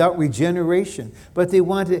 without regeneration. But they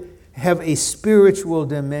want to have a spiritual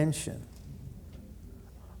dimension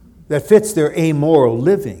that fits their amoral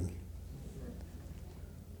living.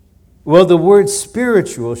 Well, the word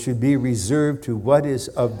spiritual should be reserved to what is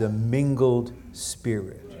of the mingled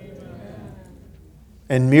spirit.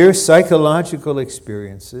 And mere psychological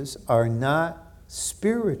experiences are not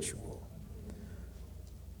spiritual.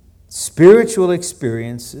 Spiritual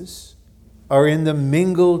experiences are in the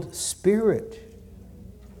mingled spirit.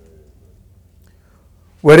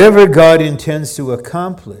 Whatever God intends to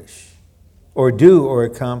accomplish, or do or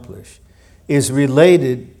accomplish, is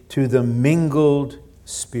related to the mingled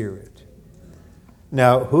spirit.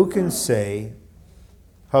 Now, who can say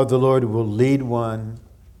how the Lord will lead one,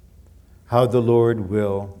 how the Lord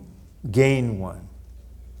will gain one?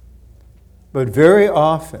 But very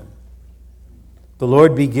often, the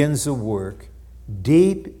Lord begins a work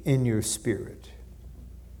deep in your spirit.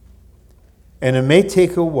 And it may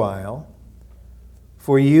take a while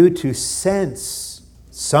for you to sense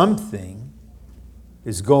something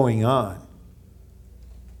is going on.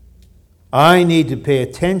 I need to pay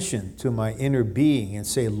attention to my inner being and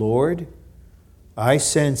say, Lord, I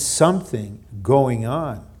sense something going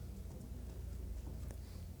on.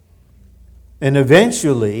 And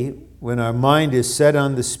eventually, when our mind is set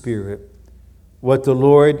on the Spirit, what the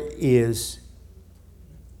Lord is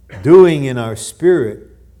doing in our spirit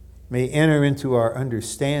may enter into our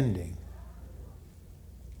understanding.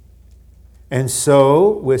 And so,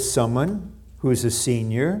 with someone who's a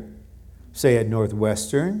senior, say at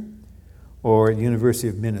Northwestern, or the University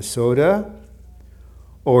of Minnesota,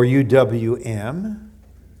 or UWM,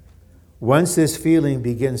 once this feeling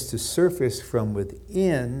begins to surface from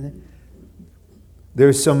within,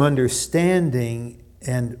 there's some understanding,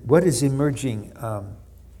 and what is emerging?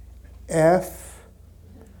 F,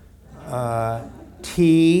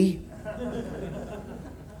 T,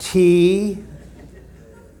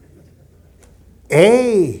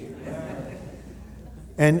 A.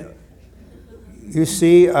 And you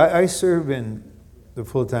see, I serve in the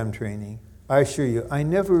full-time training. I assure you, I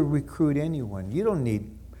never recruit anyone. You don't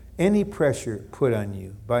need any pressure put on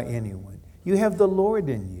you by anyone. You have the Lord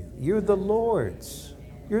in you. You're the Lord's.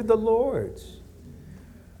 You're the Lord's.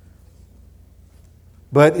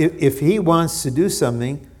 But if He wants to do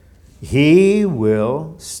something, He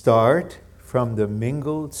will start from the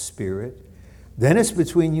mingled spirit. Then it's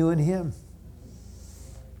between you and Him.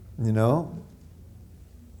 You know?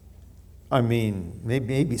 I mean,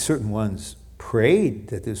 maybe certain ones prayed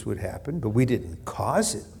that this would happen, but we didn't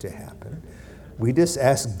cause it to happen. We just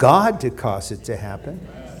asked God to cause it to happen.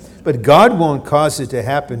 But God won't cause it to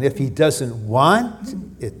happen if He doesn't want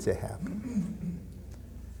it to happen.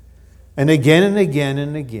 And again and again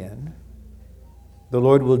and again, the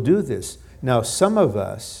Lord will do this. Now, some of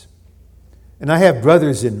us, and I have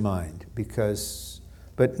brothers in mind,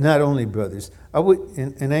 but not only brothers,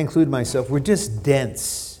 and I include myself, we're just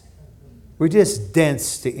dense. We're just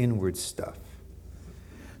dense to inward stuff.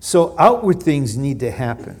 So outward things need to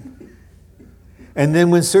happen. And then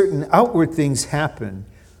when certain outward things happen,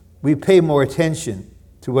 we pay more attention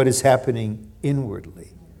to what is happening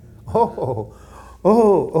inwardly. Okay,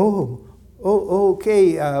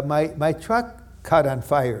 my truck caught on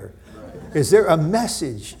fire. Is there a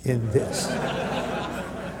message in this?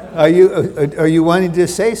 Are you wanting to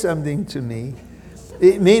say something to me?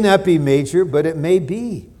 It may not be major, but it may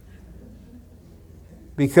be.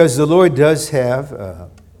 Because the Lord does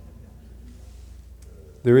have,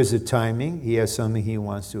 there is a timing. He has something He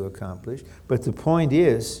wants to accomplish. But the point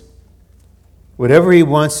is, whatever He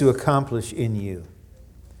wants to accomplish in you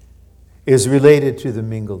is related to the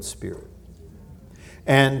mingled spirit.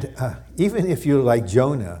 And even if you're like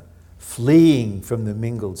Jonah, fleeing from the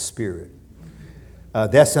mingled spirit,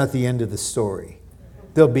 that's not the end of the story.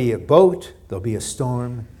 There'll be a boat, there'll be a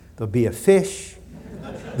storm, there'll be a fish,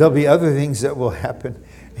 there'll be other things that will happen,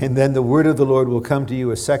 and then the word of the Lord will come to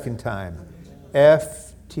you a second time.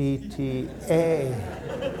 F-T-T-A.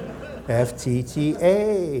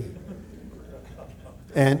 F-T-T-A.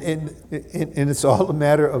 And it's all a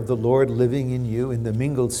matter of the Lord living in you in the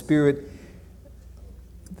mingled spirit.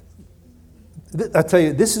 I'll tell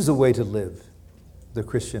you, this is a way to live the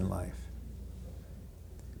Christian life.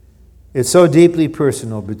 It's so deeply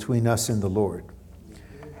personal between us and the Lord.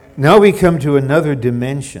 Now we come to another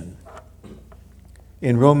dimension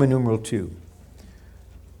in Roman numeral 2.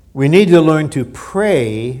 We need to learn to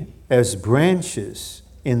pray as branches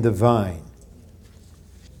in the vine.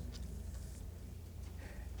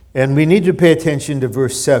 And we need to pay attention to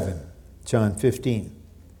verse 7, John 15.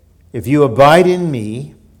 If you abide in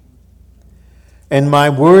me, and my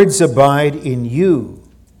words abide in you,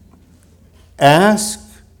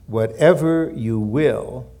 ask whatever you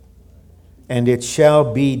will, and it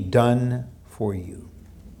shall be done for you.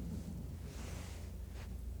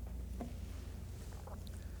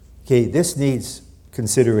 Okay, this needs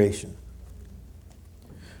consideration.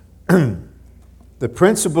 The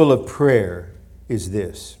principle of prayer is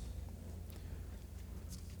this.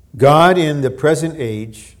 God in the present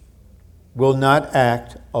age will not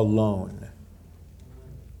act alone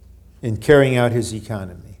in carrying out His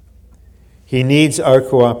economy. He needs our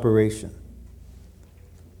cooperation.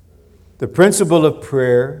 The principle of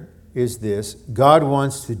prayer is this. God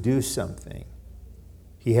wants to do something.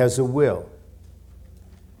 He has a will.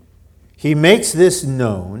 He makes this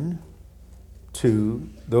known to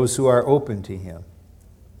those who are open to Him.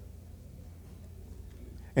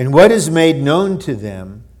 And what is made known to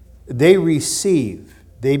them, they receive.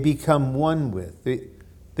 They become one with.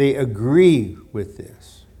 They agree with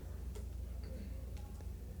this.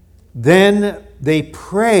 Then they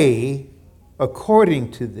pray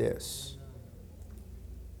according to this.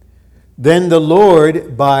 Then the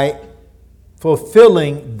Lord, by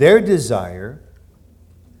fulfilling their desire,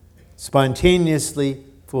 spontaneously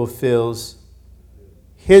fulfills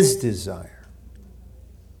His desire.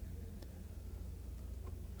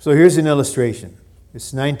 So here's an illustration.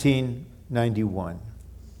 It's 1991.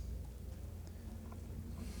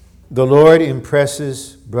 The Lord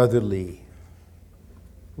impresses Brother Lee.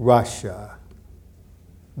 Russia.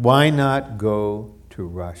 Why not go to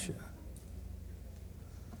Russia?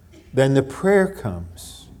 Then the prayer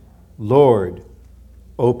comes, Lord,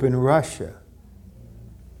 open Russia.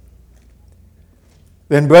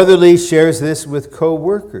 Then Brother Lee shares this with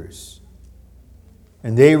co-workers,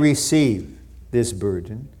 and they receive this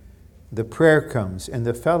burden. The prayer comes and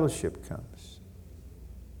the fellowship comes.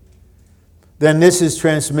 Then this is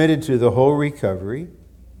transmitted to the whole recovery,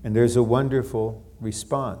 and there's a wonderful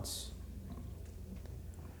response.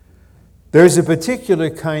 There's a particular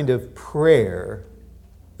kind of prayer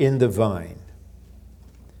in the vine.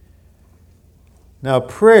 Now,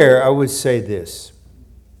 prayer, I would say this.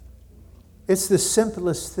 It's the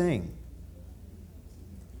simplest thing.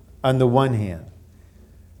 On the one hand,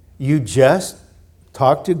 you just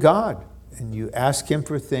talk to God and you ask Him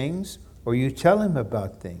for things or you tell Him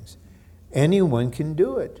about things. Anyone can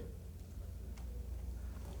do it.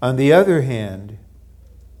 On the other hand,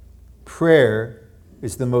 prayer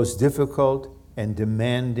is the most difficult and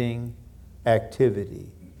demanding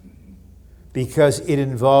activity because it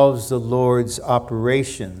involves the Lord's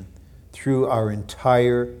operation through our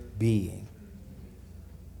entire being.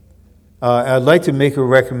 I'd like to make a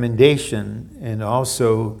recommendation and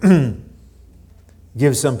also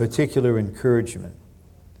give some particular encouragement.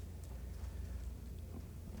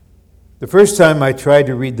 The first time I tried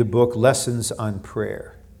to read the book Lessons on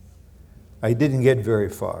Prayer, I didn't get very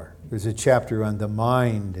far. There's a chapter on the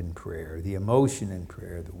mind in prayer, the emotion in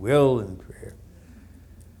prayer, the will in prayer.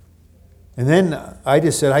 And then I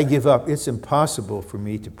just said, I give up. It's impossible for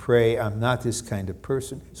me to pray. I'm not this kind of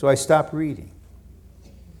person. So I stopped reading.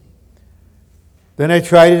 Then I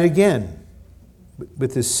tried it again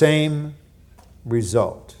with the same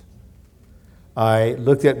result. I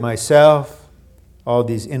looked at myself, all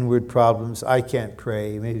these inward problems. I can't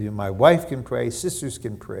pray. Maybe my wife can pray. Sisters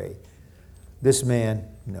can pray. This man,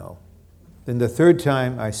 no. Then the third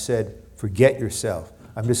time I said, forget yourself.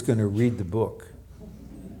 I'm just going to read the book.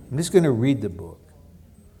 I'm just going to read the book.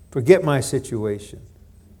 Forget my situation.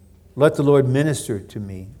 Let the Lord minister to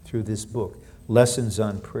me through this book, Lessons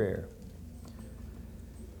on Prayer.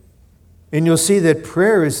 And you'll see that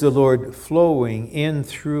prayer is the Lord flowing in,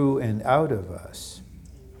 through, and out of us.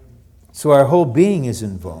 So our whole being is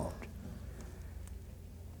involved.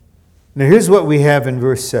 Now here's what we have in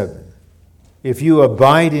verse 7. If you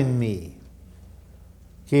abide in me.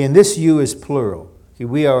 Okay, and this you is plural. Okay,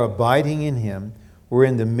 we are abiding in Him. We're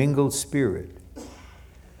in the mingled spirit.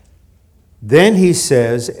 Then he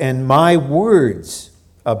says, and my words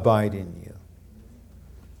abide in you.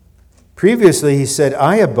 Previously he said,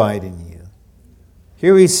 I abide in you.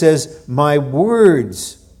 Here he says, my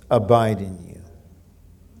words abide in you.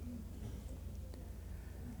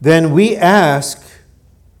 Then we ask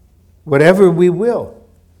whatever we will.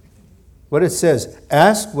 What it says,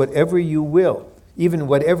 ask whatever you will, even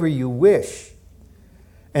whatever you wish,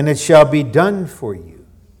 and it shall be done for you.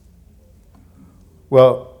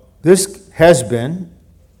 Well, this has been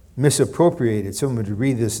misappropriated. Someone would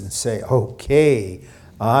read this and say, okay,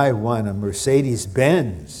 I want a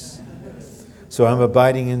Mercedes-Benz. So I'm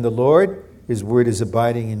abiding in the Lord. His word is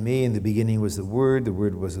abiding in me. In the beginning was the word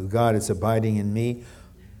was with God. It's abiding in me.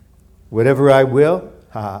 Whatever I will,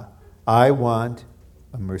 I want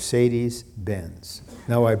a Mercedes-Benz.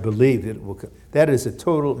 Now I believe it will come. That is a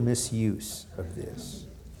total misuse of this.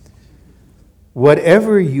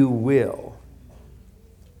 Whatever you will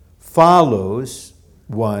follows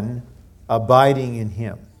one abiding in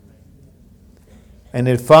Him. And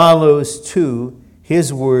it follows two,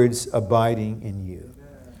 His words abiding in you.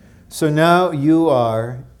 So now you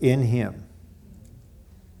are in Him.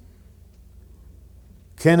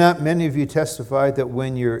 Cannot many of you testify that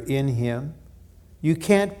when you're in Him, you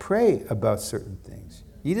can't pray about certain things?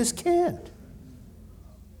 You just can't.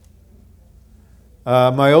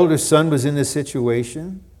 My older son was in this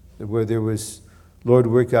situation where there was, Lord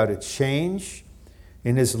worked out a change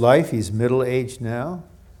in his life. He's middle-aged now,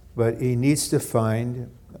 but he needs to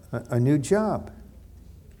find a new job.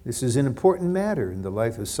 This is an important matter in the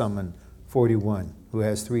life of someone 41 who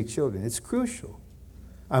has 3 children. It's crucial.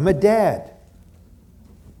 I'm a dad.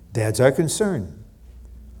 Dads are concerned.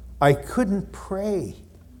 I couldn't pray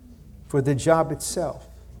for the job itself.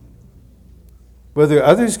 Whether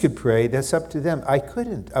others could pray, that's up to them. I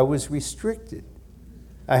couldn't. I was restricted.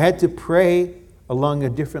 I had to pray along a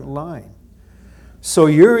different line. So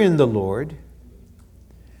you're in the Lord,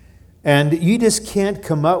 and you just can't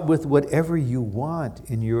come up with whatever you want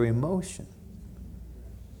in your emotion.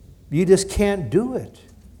 You just can't do it.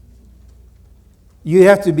 You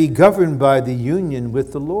have to be governed by the union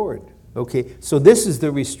with the Lord. Okay, so this is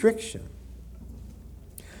the restriction.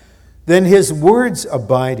 Then His words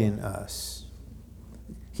abide in us.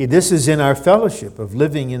 This is in our fellowship of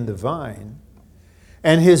living in the vine.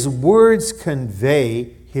 and his words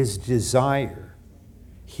convey his desire,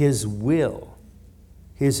 his will,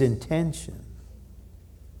 his intention,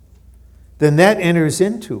 then that enters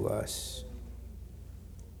into us.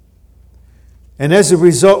 And as a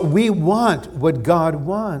result, we want what God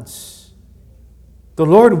wants. The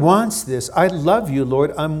Lord wants this. I love you,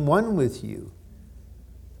 Lord. I'm one with you.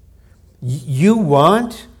 You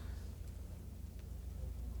want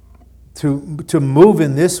to move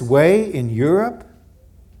in this way in Europe?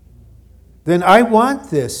 Then I want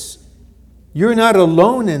this. You're not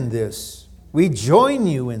alone in this. We join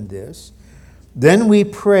you in this. Then we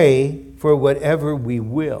pray for whatever we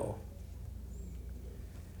will.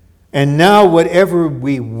 And now whatever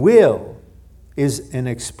we will is an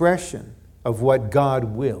expression of what God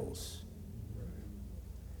wills.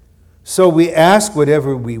 So we ask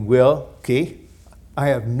whatever we will. Okay, I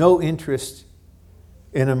have no interest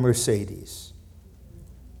in a Mercedes.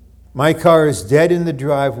 My car is dead in the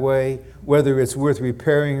driveway. Whether it's worth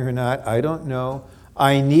repairing or not, I don't know.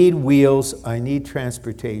 I need wheels. I need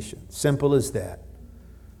transportation. Simple as that.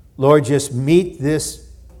 Lord, just meet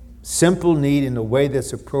this simple need in a way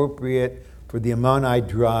that's appropriate for the amount I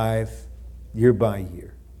drive year by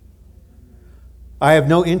year. I have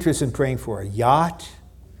no interest in praying for a yacht,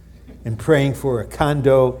 in praying for a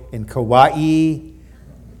condo in Kauai,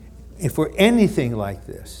 and for anything like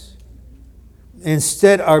this.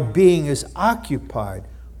 Instead, our being is occupied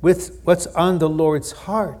with what's on the Lord's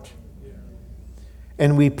heart.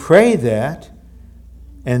 And we pray that,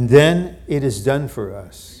 and then it is done for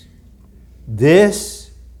us.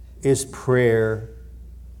 This is prayer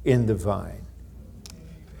in the vine.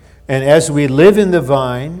 And as we live in the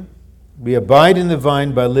vine, we abide in the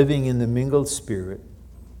vine by living in the mingled spirit,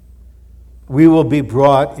 we will be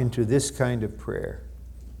brought into this kind of prayer.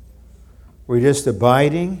 We're just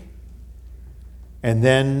abiding, and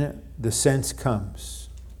then the sense comes.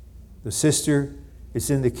 The sister is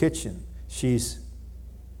in the kitchen. She's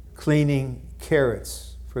cleaning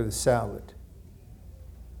carrots for the salad.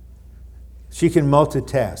 She can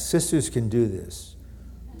multitask. Sisters can do this.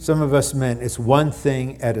 Some of us men, it's one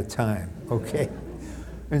thing at a time, okay?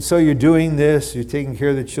 And so you're doing this, you're taking care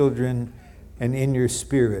of the children, and in your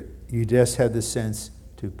spirit, you just have the sense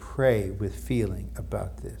to pray with feeling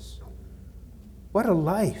about this. What a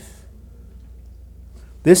life.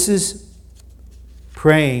 This is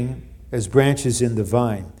praying as branches in the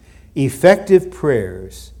vine. Effective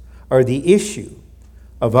prayers are the issue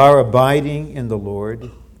of our abiding in the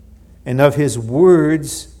Lord and of his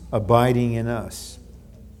words abiding in us.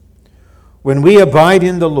 When we abide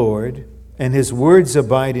in the Lord and his words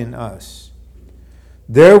abide in us,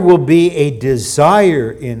 there will be a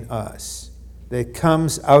desire in us that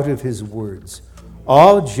comes out of his words.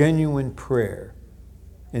 All genuine prayer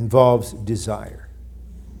involves desire.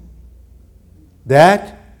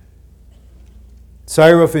 That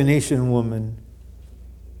Syrophoenician woman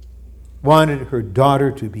wanted her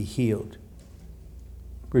daughter to be healed.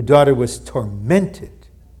 Her daughter was tormented.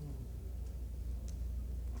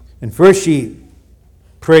 And first she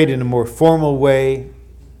prayed in a more formal way.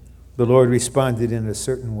 The Lord responded in a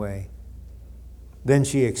certain way. Then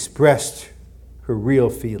she expressed her real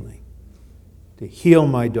feeling, to heal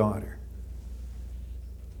my daughter.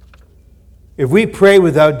 If we pray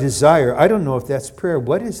without desire, I don't know if that's prayer.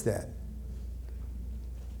 What is that?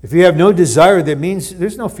 If you have no desire, that means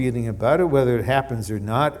there's no feeling about it, whether it happens or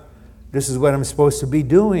not. This is what I'm supposed to be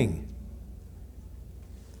doing.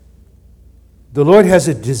 The Lord has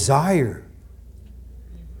a desire.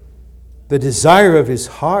 The desire of his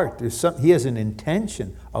heart. He has an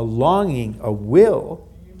intention, a longing, a will.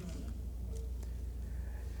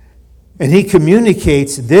 And he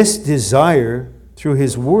communicates this desire through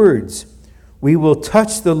his words. We will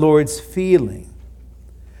touch the Lord's feeling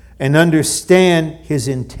and understand his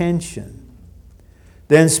intention.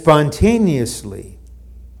 Then spontaneously,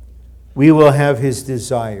 we will have his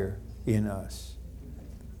desire in us.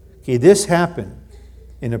 Okay, this happened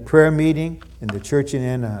in a prayer meeting in the church in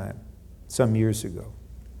Anaheim some years ago.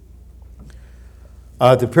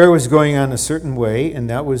 The prayer was going on a certain way, and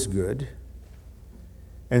that was good.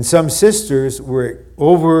 And some sisters were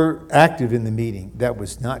overactive in the meeting. That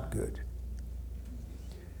was not good.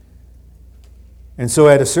 And so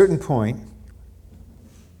at a certain point,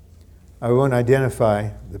 I won't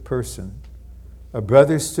identify the person, a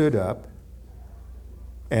brother stood up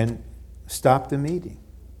and stopped the meeting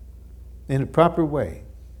in a proper way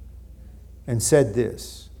and said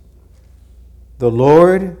this: the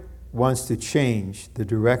Lord wants to change the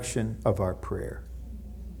direction of our prayer.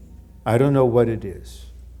 I don't know what it is.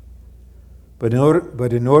 But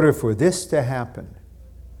in order for this to happen,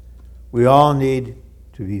 we all need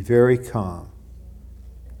to be very calm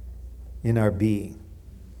in our being.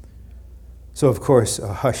 So, of course,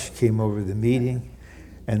 a hush came over the meeting,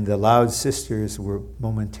 and the loud sisters were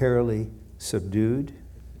momentarily subdued.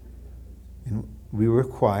 And we were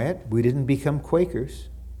quiet. We didn't become Quakers.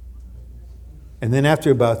 And then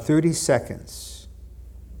after about 30 seconds,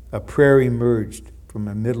 a prayer emerged from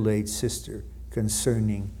a middle-aged sister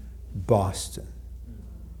concerning Boston.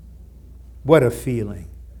 What a feeling.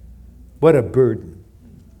 What a burden.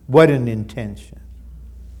 What an intention.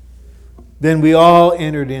 Then we all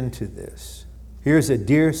entered into this. Here's a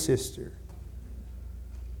dear sister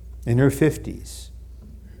in her 50s.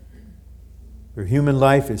 Her human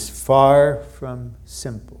life is far from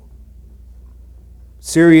simple.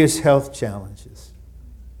 Serious health challenges.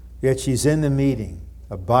 Yet she's in the meeting,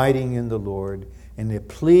 abiding in the Lord, and it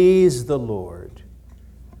pleased the Lord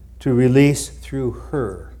to release through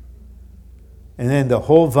her. And then the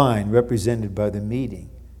whole vine, represented by the meeting,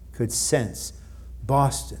 could sense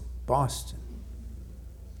Boston.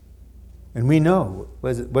 And we know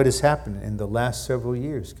what has happened in the last several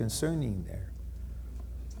years concerning there.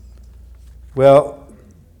 Well,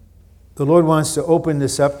 the Lord wants to open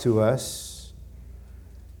this up to us.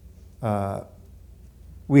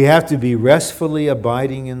 We have to be restfully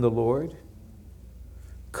abiding in the Lord,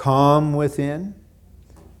 calm within,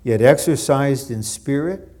 yet exercised in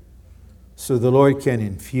spirit, so the Lord can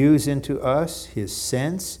infuse into us His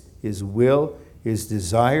sense, His will, His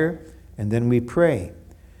desire, and then we pray.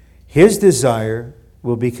 His desire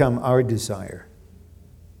will become our desire.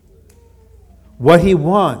 What He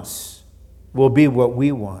wants will be what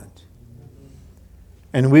we want.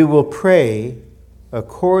 And we will pray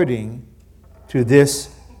according to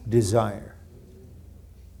this desire.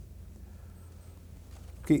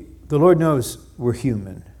 Okay, the Lord knows we're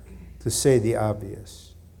human, to say the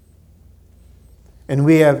obvious. And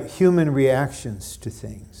we have human reactions to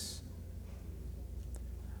things.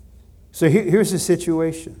 So here's the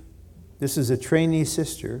situation. This is a trainee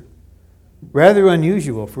sister. Rather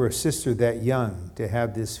unusual for a sister that young to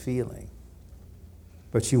have this feeling.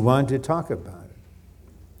 But she wanted to talk about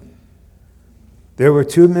it. There were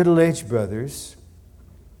two middle-aged brothers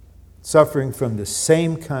suffering from the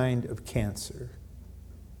same kind of cancer,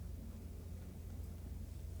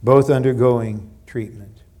 both undergoing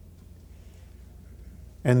treatment.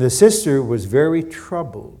 And the sister was very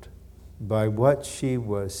troubled by what she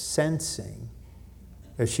was sensing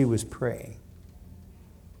as she was praying.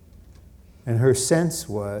 And her sense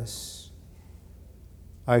was,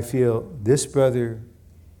 I feel this brother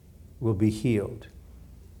will be healed,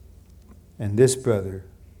 and this brother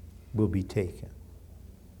will be taken.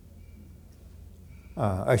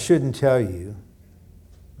 I shouldn't tell you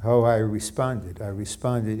how I responded. I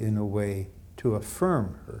responded in a way to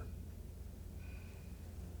affirm her.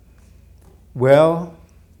 Well,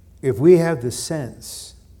 if we have the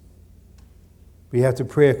sense, we have to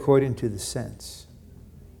pray according to the sense.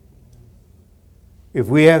 If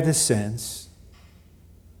we have the sense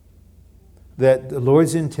that the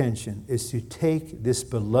Lord's intention is to take this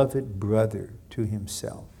beloved brother to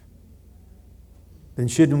Himself, then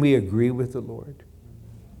shouldn't we agree with the Lord?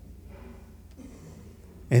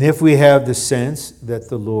 And if we have the sense that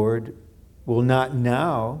the Lord will not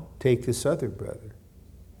now take this other brother,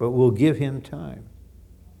 but will give him time.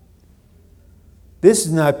 This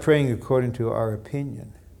is not praying according to our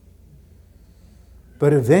opinion.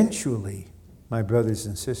 But eventually, my brothers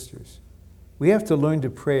and sisters, we have to learn to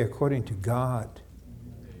pray according to God.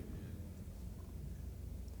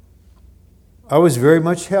 I was very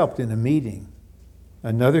much helped in a meeting.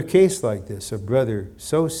 Another case like this, a brother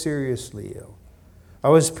so seriously ill. I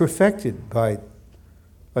was perfected by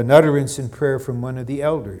an utterance in prayer from one of the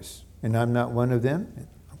elders. And I'm not one of them.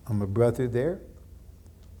 I'm a brother there.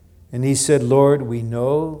 And he said, Lord, we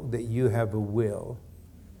know that you have a will,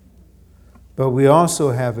 but we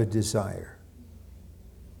also have a desire.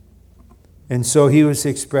 And so he was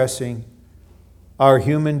expressing our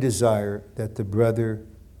human desire that the brother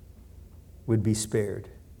would be spared.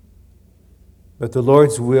 But the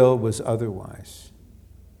Lord's will was otherwise.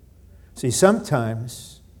 See,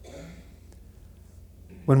 sometimes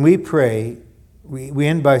when we pray, we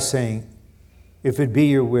end by saying, if it be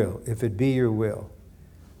your will, if it be your will.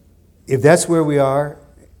 If that's where we are,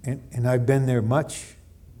 and I've been there much,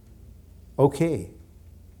 okay.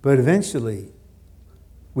 But eventually,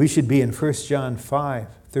 we should be in 1 John 5,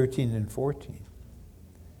 13 and 14.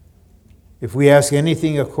 If we ask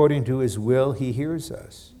anything according to His will, He hears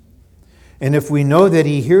us. And if we know that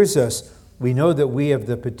He hears us, we know that we have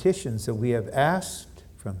the petitions that we have asked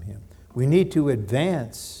from Him. We need to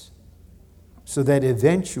advance so that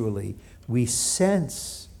eventually we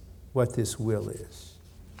sense what this will is.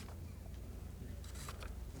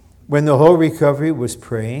 When the whole recovery was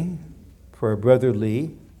praying for our brother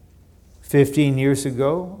Lee, 15 years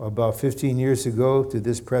ago, about 15 years ago to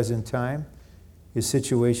this present time, his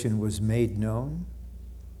situation was made known.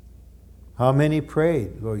 How many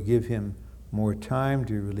prayed, Lord, give him more time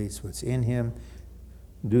to release what's in him,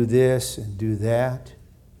 do this and do that.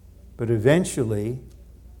 But eventually,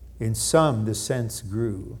 in some, the sense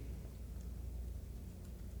grew.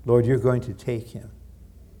 Lord, you're going to take him.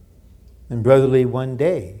 And Brother Lee, one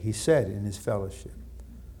day, he said in his fellowship,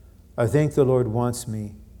 I think the Lord wants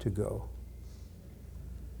me to go.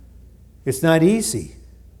 It's not easy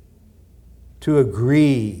to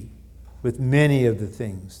agree with many of the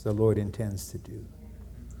things the Lord intends to do.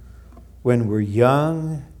 When we're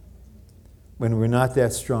young, when we're not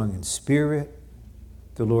that strong in spirit,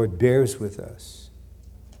 the Lord bears with us.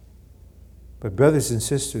 But brothers and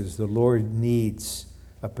sisters, the Lord needs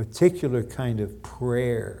a particular kind of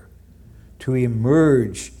prayer to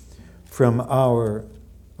emerge from our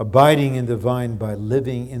abiding in the vine by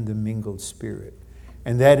living in the mingled spirit.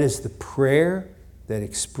 And that is the prayer that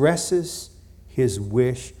expresses his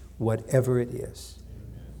wish, whatever it is.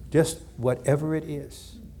 Just whatever it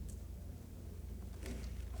is.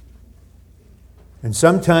 And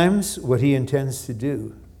sometimes what he intends to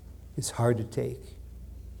do is hard to take.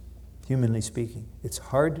 Humanly speaking, it's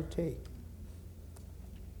hard to take.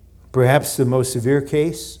 Perhaps the most severe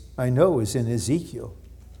case I know is in Ezekiel.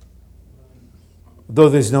 Though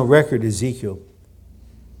there's no record, Ezekiel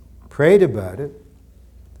prayed about it.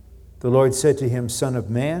 The Lord said to him, Son of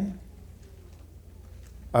man,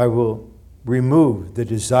 I will remove the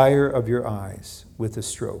desire of your eyes with a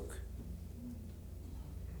stroke.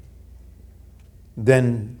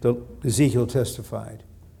 Then Ezekiel testified,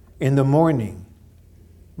 in the morning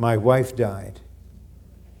my wife died,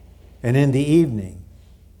 and in the evening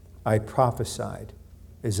I prophesied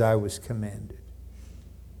as I was commanded.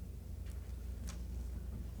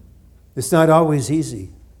 It's not always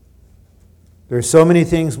easy. There are so many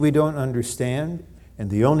things we don't understand,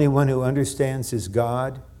 and the only one who understands is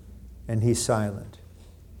God, and he's silent.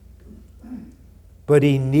 But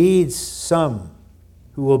he needs some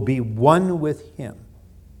who will be one with him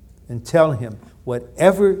and tell him,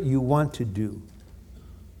 whatever you want to do,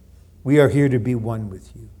 we are here to be one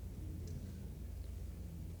with you.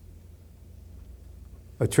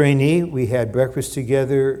 A trainee, we had breakfast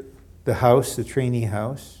together, the trainee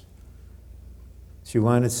house. She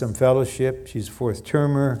wanted some fellowship. She's a fourth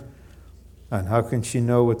termer. And how can she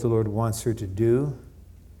know what the Lord wants her to do?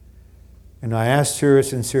 And I asked her a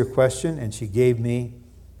sincere question, and she gave me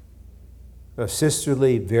a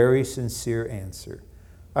sisterly, very sincere answer.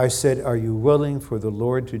 I said, are you willing for the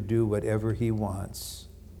Lord to do whatever he wants?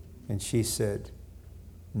 And she said,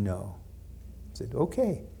 no. I said,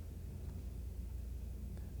 okay.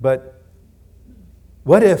 But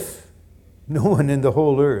what if no one in the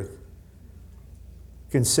whole earth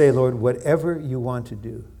can say, Lord, whatever you want to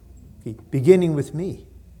do, beginning with me,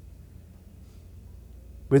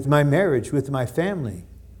 with my marriage, with my family,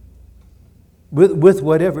 with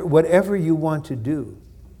whatever you want to do.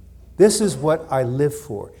 This is what I live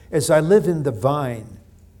for. As I live in the vine,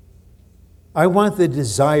 I want the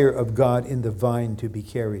desire of God in the vine to be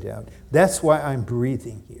carried out. That's why I'm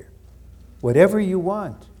breathing here. Whatever you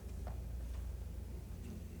want.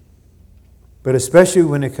 But especially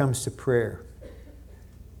when it comes to prayer,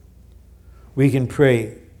 we can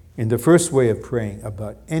pray in the first way of praying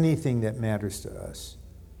about anything that matters to us.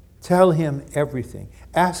 Tell him everything.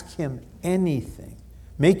 Ask him anything.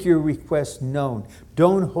 Make your request known.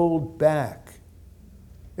 Don't hold back.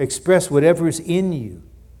 Express whatever's in you.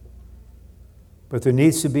 But there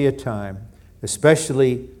needs to be a time,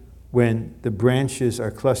 especially when the branches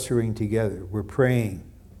are clustering together. We're praying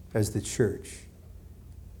as the church.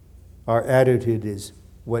 Our attitude is,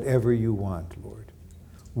 whatever you want, Lord.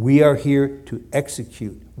 We are here to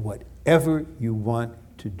execute whatever you want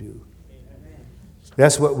to do.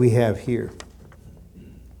 That's what we have here.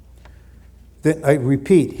 Then I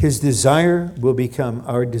repeat, his desire will become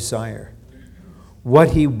our desire.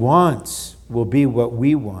 What he wants will be what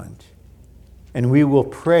we want. And we will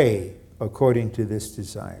pray according to this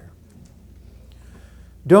desire.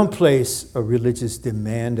 Don't place a religious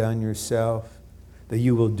demand on yourself that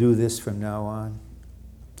you will do this from now on.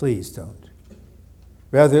 Please don't.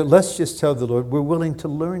 Rather, let's just tell the Lord, we're willing to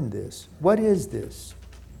learn this. What is this?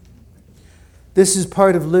 This is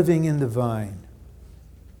part of living in the vine.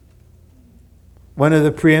 One of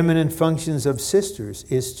the preeminent functions of sisters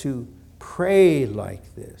is to pray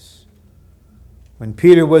like this. When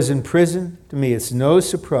Peter was in prison, to me it's no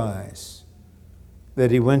surprise that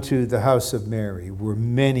he went to the house of Mary, where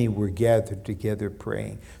many were gathered together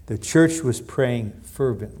praying. The church was praying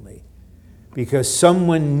fervently because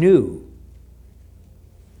someone knew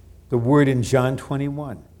the word in John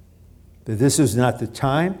 21, that this is not the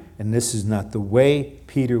time and this is not the way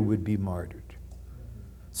Peter would be martyred.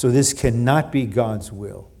 So this cannot be God's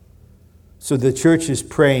will. So the church is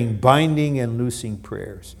praying, binding and loosing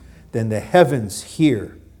prayers. Then the heavens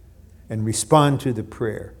hear and respond to the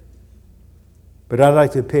prayer. But I'd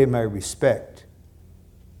like to pay my respect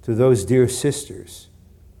to those dear sisters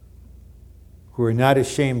who are not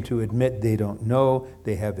ashamed to admit they don't know,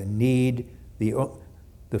 they have a need.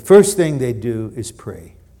 The first thing they do is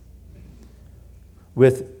pray.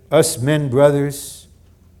 With us men, brothers,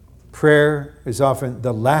 prayer is often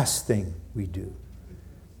the last thing we do.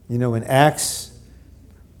 You know, in Acts,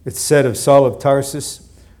 it's said of Saul of Tarsus,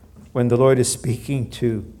 when the Lord is speaking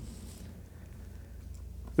to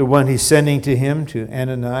the one he's sending to him, to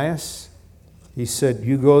Ananias, he said,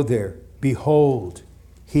 you go there. Behold,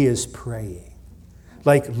 he is praying.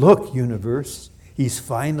 Like, look, universe, he's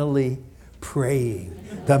finally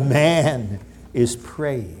praying. The man is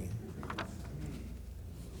praying.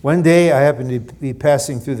 One day I happened to be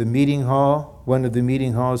passing through the meeting hall, one of the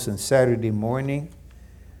meeting halls on Saturday morning,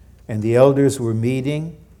 and the elders were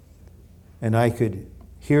meeting, and I could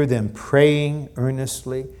hear them praying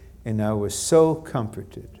earnestly, and I was so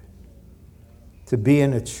comforted to be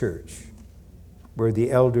in a church where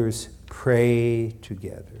the elders pray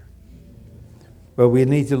together. But we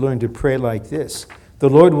need to learn to pray like this. The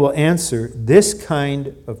Lord will answer this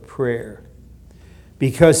kind of prayer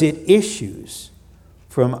because it issues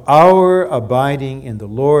from our abiding in the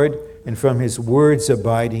Lord and from his words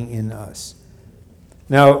abiding in us.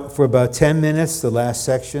 Now, for about 10 minutes, the last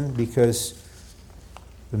section, because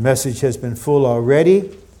the message has been full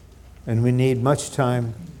already, and we need much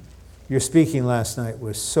time. Your speaking last night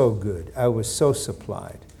was so good. I was so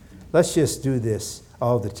supplied. Let's just do this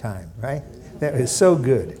all the time, right? That was so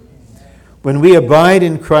good. When we abide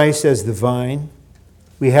in Christ as the vine,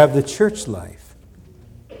 we have the church life.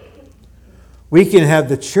 We can have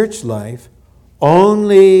the church life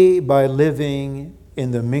only by living in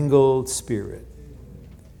the mingled spirit.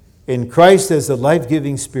 In Christ as the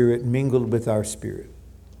life-giving spirit mingled with our spirit.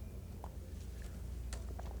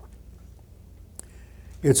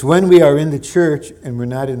 It's when we are in the church and we're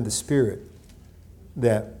not in the spirit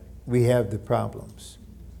that we have the problems.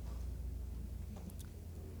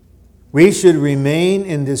 We should remain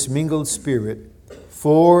in this mingled spirit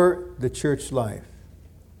for the church life.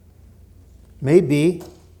 Maybe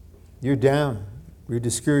you're down, you're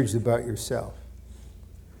discouraged about yourself.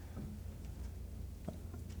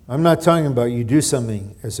 I'm not talking about you do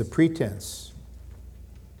something as a pretense,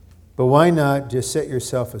 but why not just set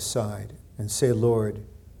yourself aside and say, Lord,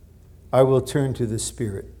 I will turn to the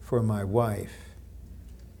Spirit for my wife,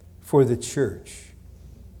 for the church,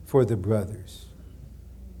 for the brothers.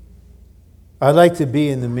 I like to be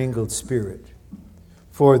in the mingled spirit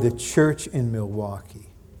for the church in Milwaukee.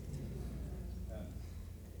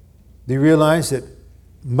 Do you realize that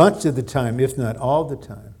much of the time, if not all the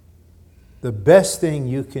time, the best thing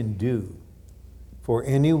you can do for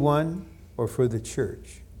anyone or for the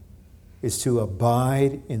church is to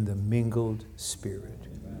abide in the mingled spirit.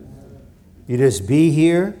 You just be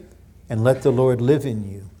here and let the Lord live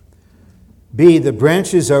in you. B, the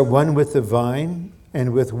branches are one with the vine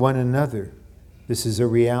and with one another. This is a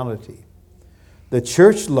reality. The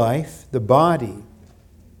church life, the body,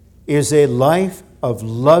 is a life of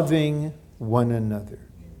loving one another.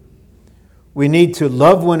 We need to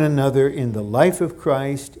love one another in the life of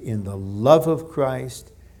Christ, in the love of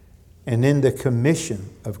Christ, and in the commission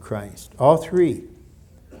of Christ. All three.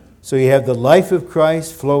 So you have the life of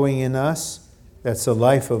Christ flowing in us. That's a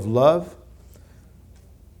life of love.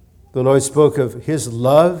 The Lord spoke of his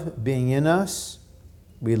love being in us.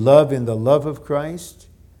 We love in the love of Christ.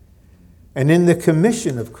 And in the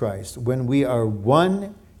commission of Christ, when we are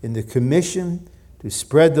one in the commission to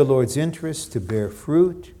spread the Lord's interest, to bear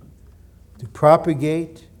fruit, to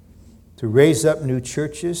propagate, to raise up new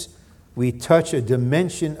churches, we touch a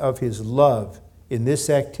dimension of his love in this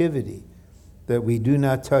activity that we do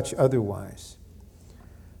not touch otherwise.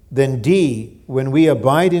 Then D, when we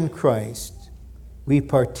abide in Christ, we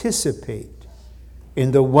participate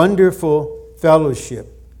in the wonderful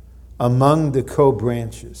fellowship among the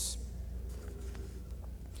co-branches.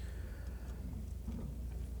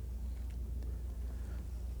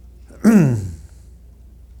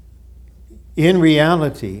 In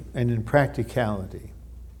reality and in practicality,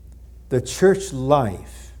 the church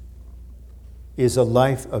life is a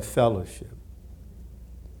life of fellowship.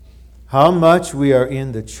 How much we are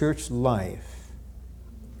in the church life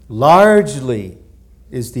largely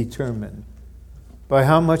is determined by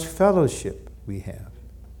how much fellowship we have.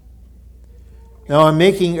 Now, I'm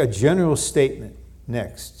making a general statement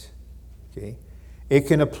next. Okay? It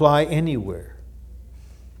can apply anywhere.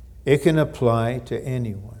 It can apply to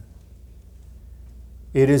anyone.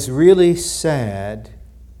 It is really sad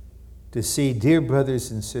to see dear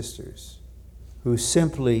brothers and sisters who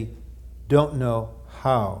simply don't know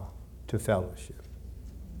how to fellowship.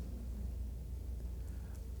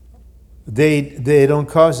 They don't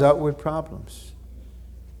cause outward problems.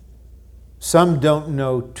 Some don't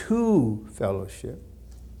know to fellowship.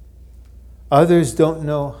 Others don't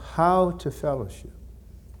know how to fellowship.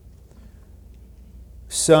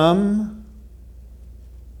 Some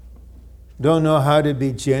don't know how to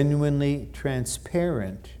be genuinely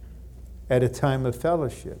transparent at a time of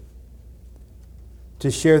fellowship, to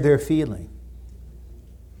share their feeling.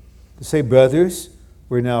 To say, brothers,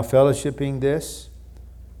 we're now fellowshipping this.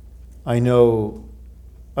 I know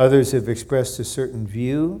others have expressed a certain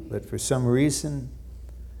view, but for some reason,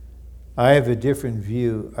 I have a different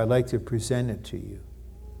view. I'd like to present it to you.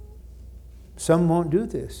 Some won't do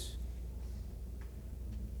this.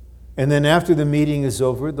 And then after the meeting is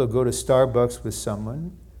over, they'll go to Starbucks with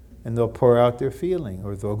someone and they'll pour out their feeling.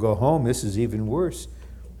 Or they'll go home, this is even worse,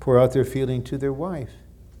 pour out their feeling to their wife.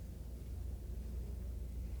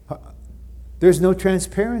 There's no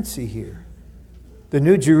transparency here. The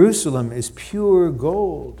New Jerusalem is pure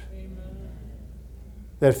gold. Amen.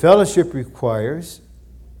 That fellowship requires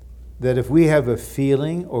that if we have a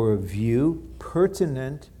feeling or a view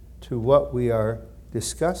pertinent to what we are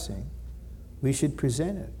discussing, we should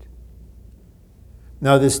present it.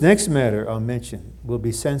 Now, this next matter I'll mention will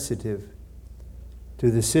be sensitive to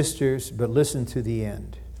the sisters, but listen to the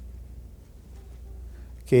end.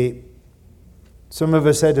 Okay, some of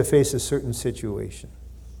us had to face a certain situation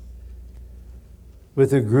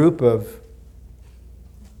with a group of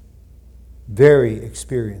very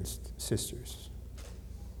experienced sisters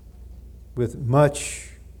with much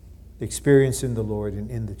experience in the Lord and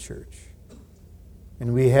in the church.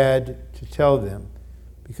 And we had to tell them,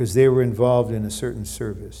 because they were involved in a certain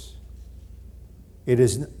service, it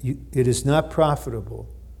is not profitable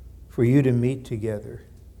for you to meet together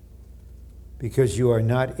because you are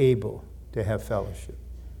not able to have fellowship.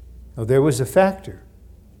 Now, there was a factor.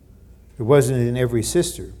 It wasn't in every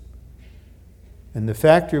sister. And the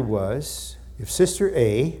factor was, if Sister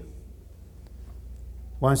A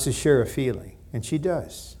wants to share a feeling, and she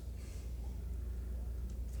does,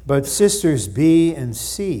 but Sisters B and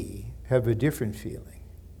C have a different feeling.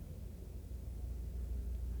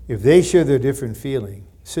 If they share their different feeling,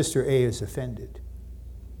 Sister A is offended.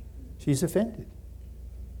 She's offended.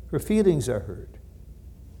 Her feelings are hurt.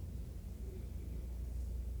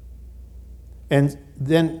 And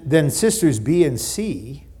then Sisters B and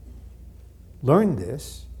C learn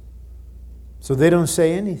this, so they don't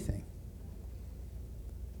say anything.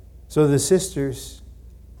 So the sisters,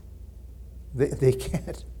 they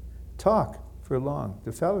can't talk for long,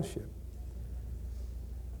 the fellowship.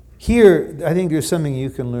 Here, I think there's something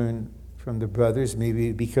you can learn from the brothers,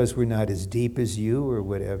 maybe because we're not as deep as you or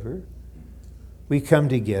whatever. We come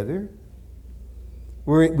together.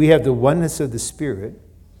 We have the oneness of the Spirit.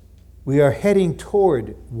 We are heading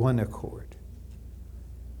toward one accord.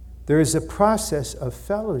 There is a process of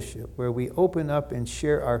fellowship where we open up and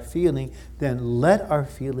share our feeling, then let our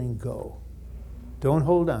feeling go. Don't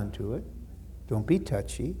hold on to it. Don't be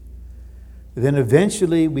touchy. Then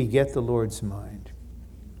eventually we get the Lord's mind.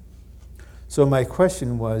 So my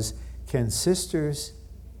question was, can sisters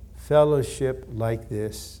fellowship like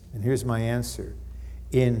this? And here's my answer.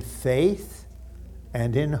 In faith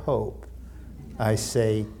and in hope, I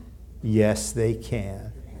say, yes, they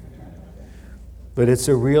can. But it's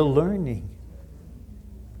a real learning.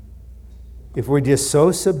 If we're just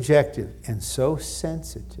so subjective and so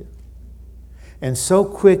sensitive and so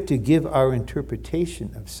quick to give our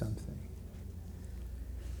interpretation of something,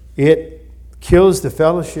 it kills the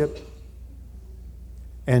fellowship.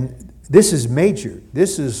 And this is major.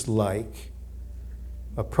 This is like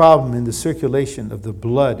a problem in the circulation of the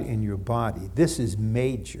blood in your body. This is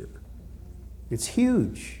major. It's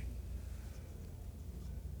huge.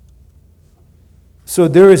 So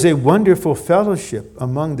there is a wonderful fellowship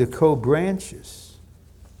among the co-branches.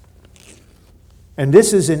 And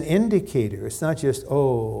this is an indicator. It's not just,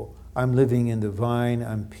 oh, I'm living in the vine,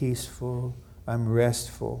 I'm peaceful, I'm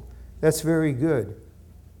restful. That's very good.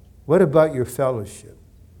 What about your fellowship?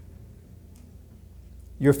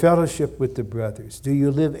 Your fellowship with the brothers. Do you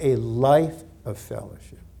live a life of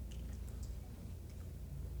fellowship?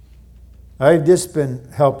 I've just been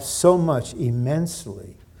helped so much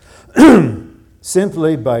immensely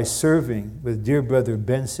simply by serving with dear brother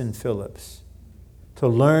Benson Phillips, to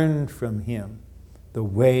learn from him the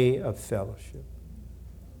way of fellowship.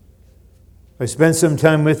 I spent some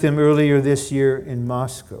time with him earlier this year in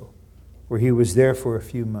Moscow, where he was there for a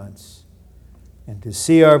few months. And to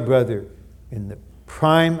see our brother in the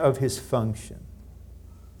prime of his function,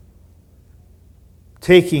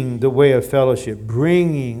 taking the way of fellowship,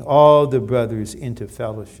 bringing all the brothers into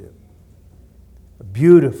fellowship. A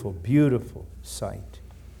beautiful, beautiful sight.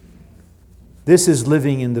 This is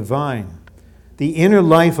living in the vine. The inner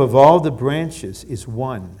life of all the branches is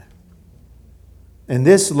one. And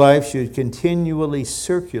this life should continually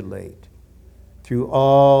circulate through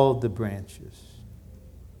all the branches.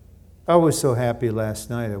 I was so happy last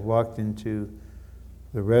night. I walked into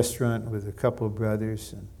the restaurant with a couple of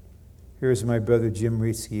brothers, and here's my brother Jim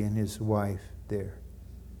Rietzke and his wife there.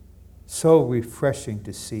 So refreshing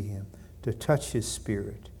to see him, to touch his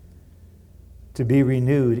spirit, to be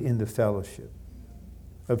renewed in the fellowship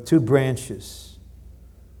of two branches.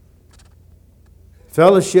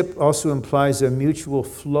 Fellowship also implies a mutual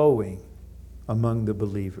flowing among the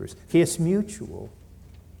believers. It's mutual.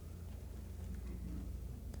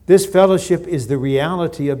 This fellowship is the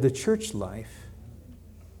reality of the church life.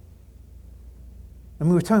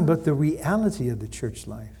 And we're talking about the reality of the church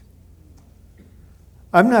life.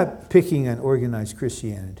 I'm not picking on organized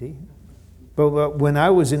Christianity, but when I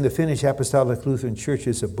was in the Finnish Apostolic Lutheran Church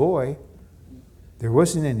as a boy, there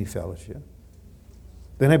wasn't any fellowship.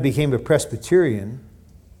 Then I became a Presbyterian.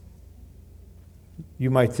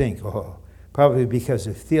 You might think, probably because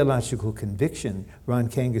of theological conviction, Ron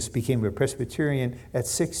Kangas became a Presbyterian at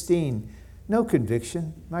 16. No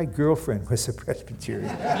conviction. My girlfriend was a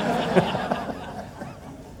Presbyterian.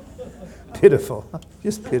 Pitiful,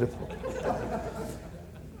 just pitiful.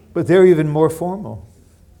 But they're even more formal.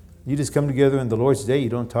 You just come together on the Lord's Day, you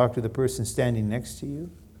don't talk to the person standing next to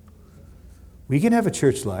you. We can have a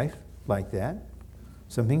church life like that,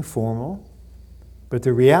 something formal, but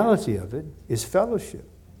the reality of it is fellowship.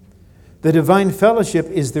 The divine fellowship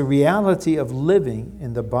is the reality of living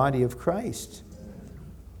in the body of Christ.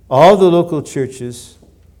 All the local churches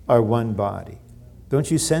are one body. Don't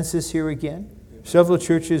you sense this here again? Several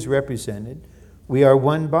churches represented. We are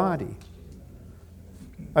one body.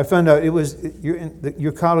 I found out it was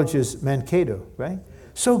your college is Mankato, right?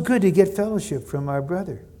 So good to get fellowship from our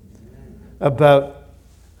brother about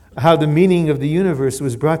how the meaning of the universe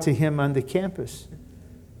was brought to him on the campus.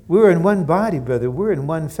 We're in one body, brother. We're in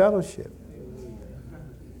one fellowship.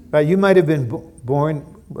 Right? You might have been born,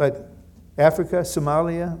 Africa,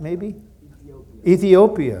 Somalia, maybe?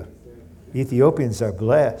 Ethiopia. Ethiopians are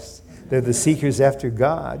blessed. They're the seekers after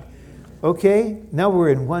God. Okay, now we're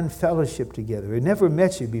in one fellowship together. I never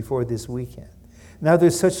met you before this weekend. Now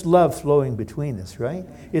there's such love flowing between us, right?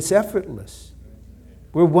 It's effortless.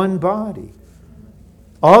 We're one body.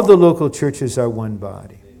 All the local churches are one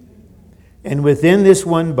body. And within this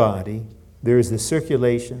one body, there is the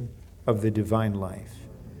circulation of the divine life.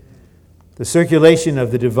 The circulation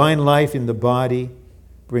of the divine life in the body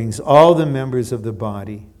brings all the members of the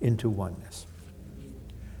body into oneness.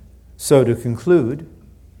 So to conclude,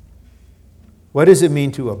 what does it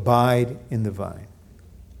mean to abide in the vine?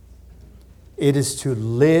 It is to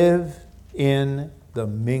live in the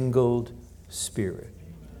mingled Spirit.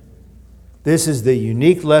 This is the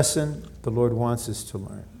unique lesson the Lord wants us to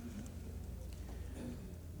learn.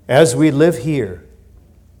 As we live here,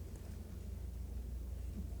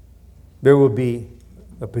 there will be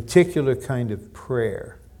a particular kind of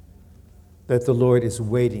prayer that the Lord is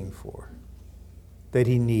waiting for, that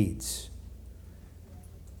He needs.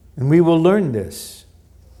 And we will learn this.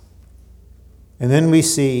 And then we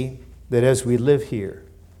see that as we live here,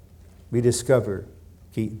 we discover,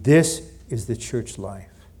 this is the church life.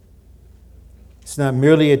 It's not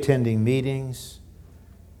merely attending meetings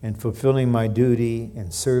and fulfilling my duty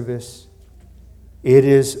and service. It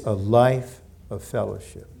is a life of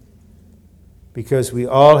fellowship, because we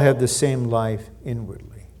all have the same life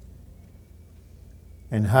inwardly.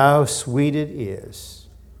 And how sweet it is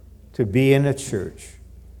to be in a church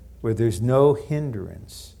where there's no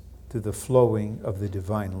hindrance to the flowing of the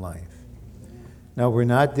divine life. Now, we're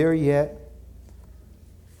not there yet.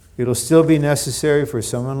 It'll still be necessary for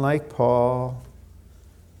someone like Paul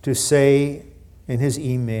to say in his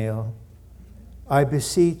email, I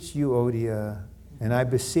beseech you, Euodia, and I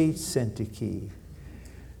beseech Syntyche,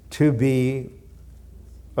 to be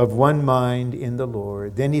of one mind in the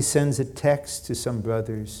Lord. Then he sends a text to some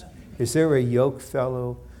brothers. Is there a yoke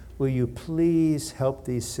fellow? Will you please help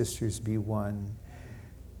these sisters be one?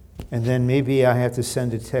 And then maybe I have to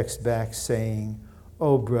send a text back saying,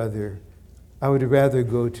 oh, brother, I would rather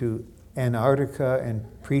go to Antarctica and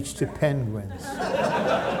preach to penguins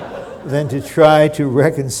than to try to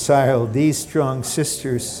reconcile these strong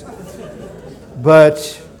sisters.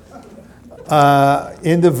 But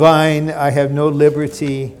in the vine, I have no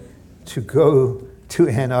liberty to go to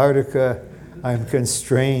Antarctica. I'm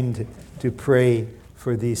constrained to pray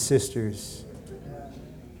for these sisters.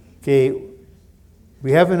 Okay,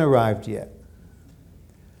 we haven't arrived yet,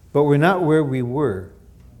 but we're not where we were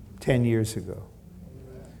 10 years ago.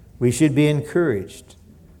 We should be encouraged.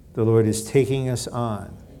 The Lord is taking us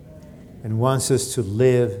on and wants us to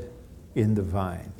live in the vine.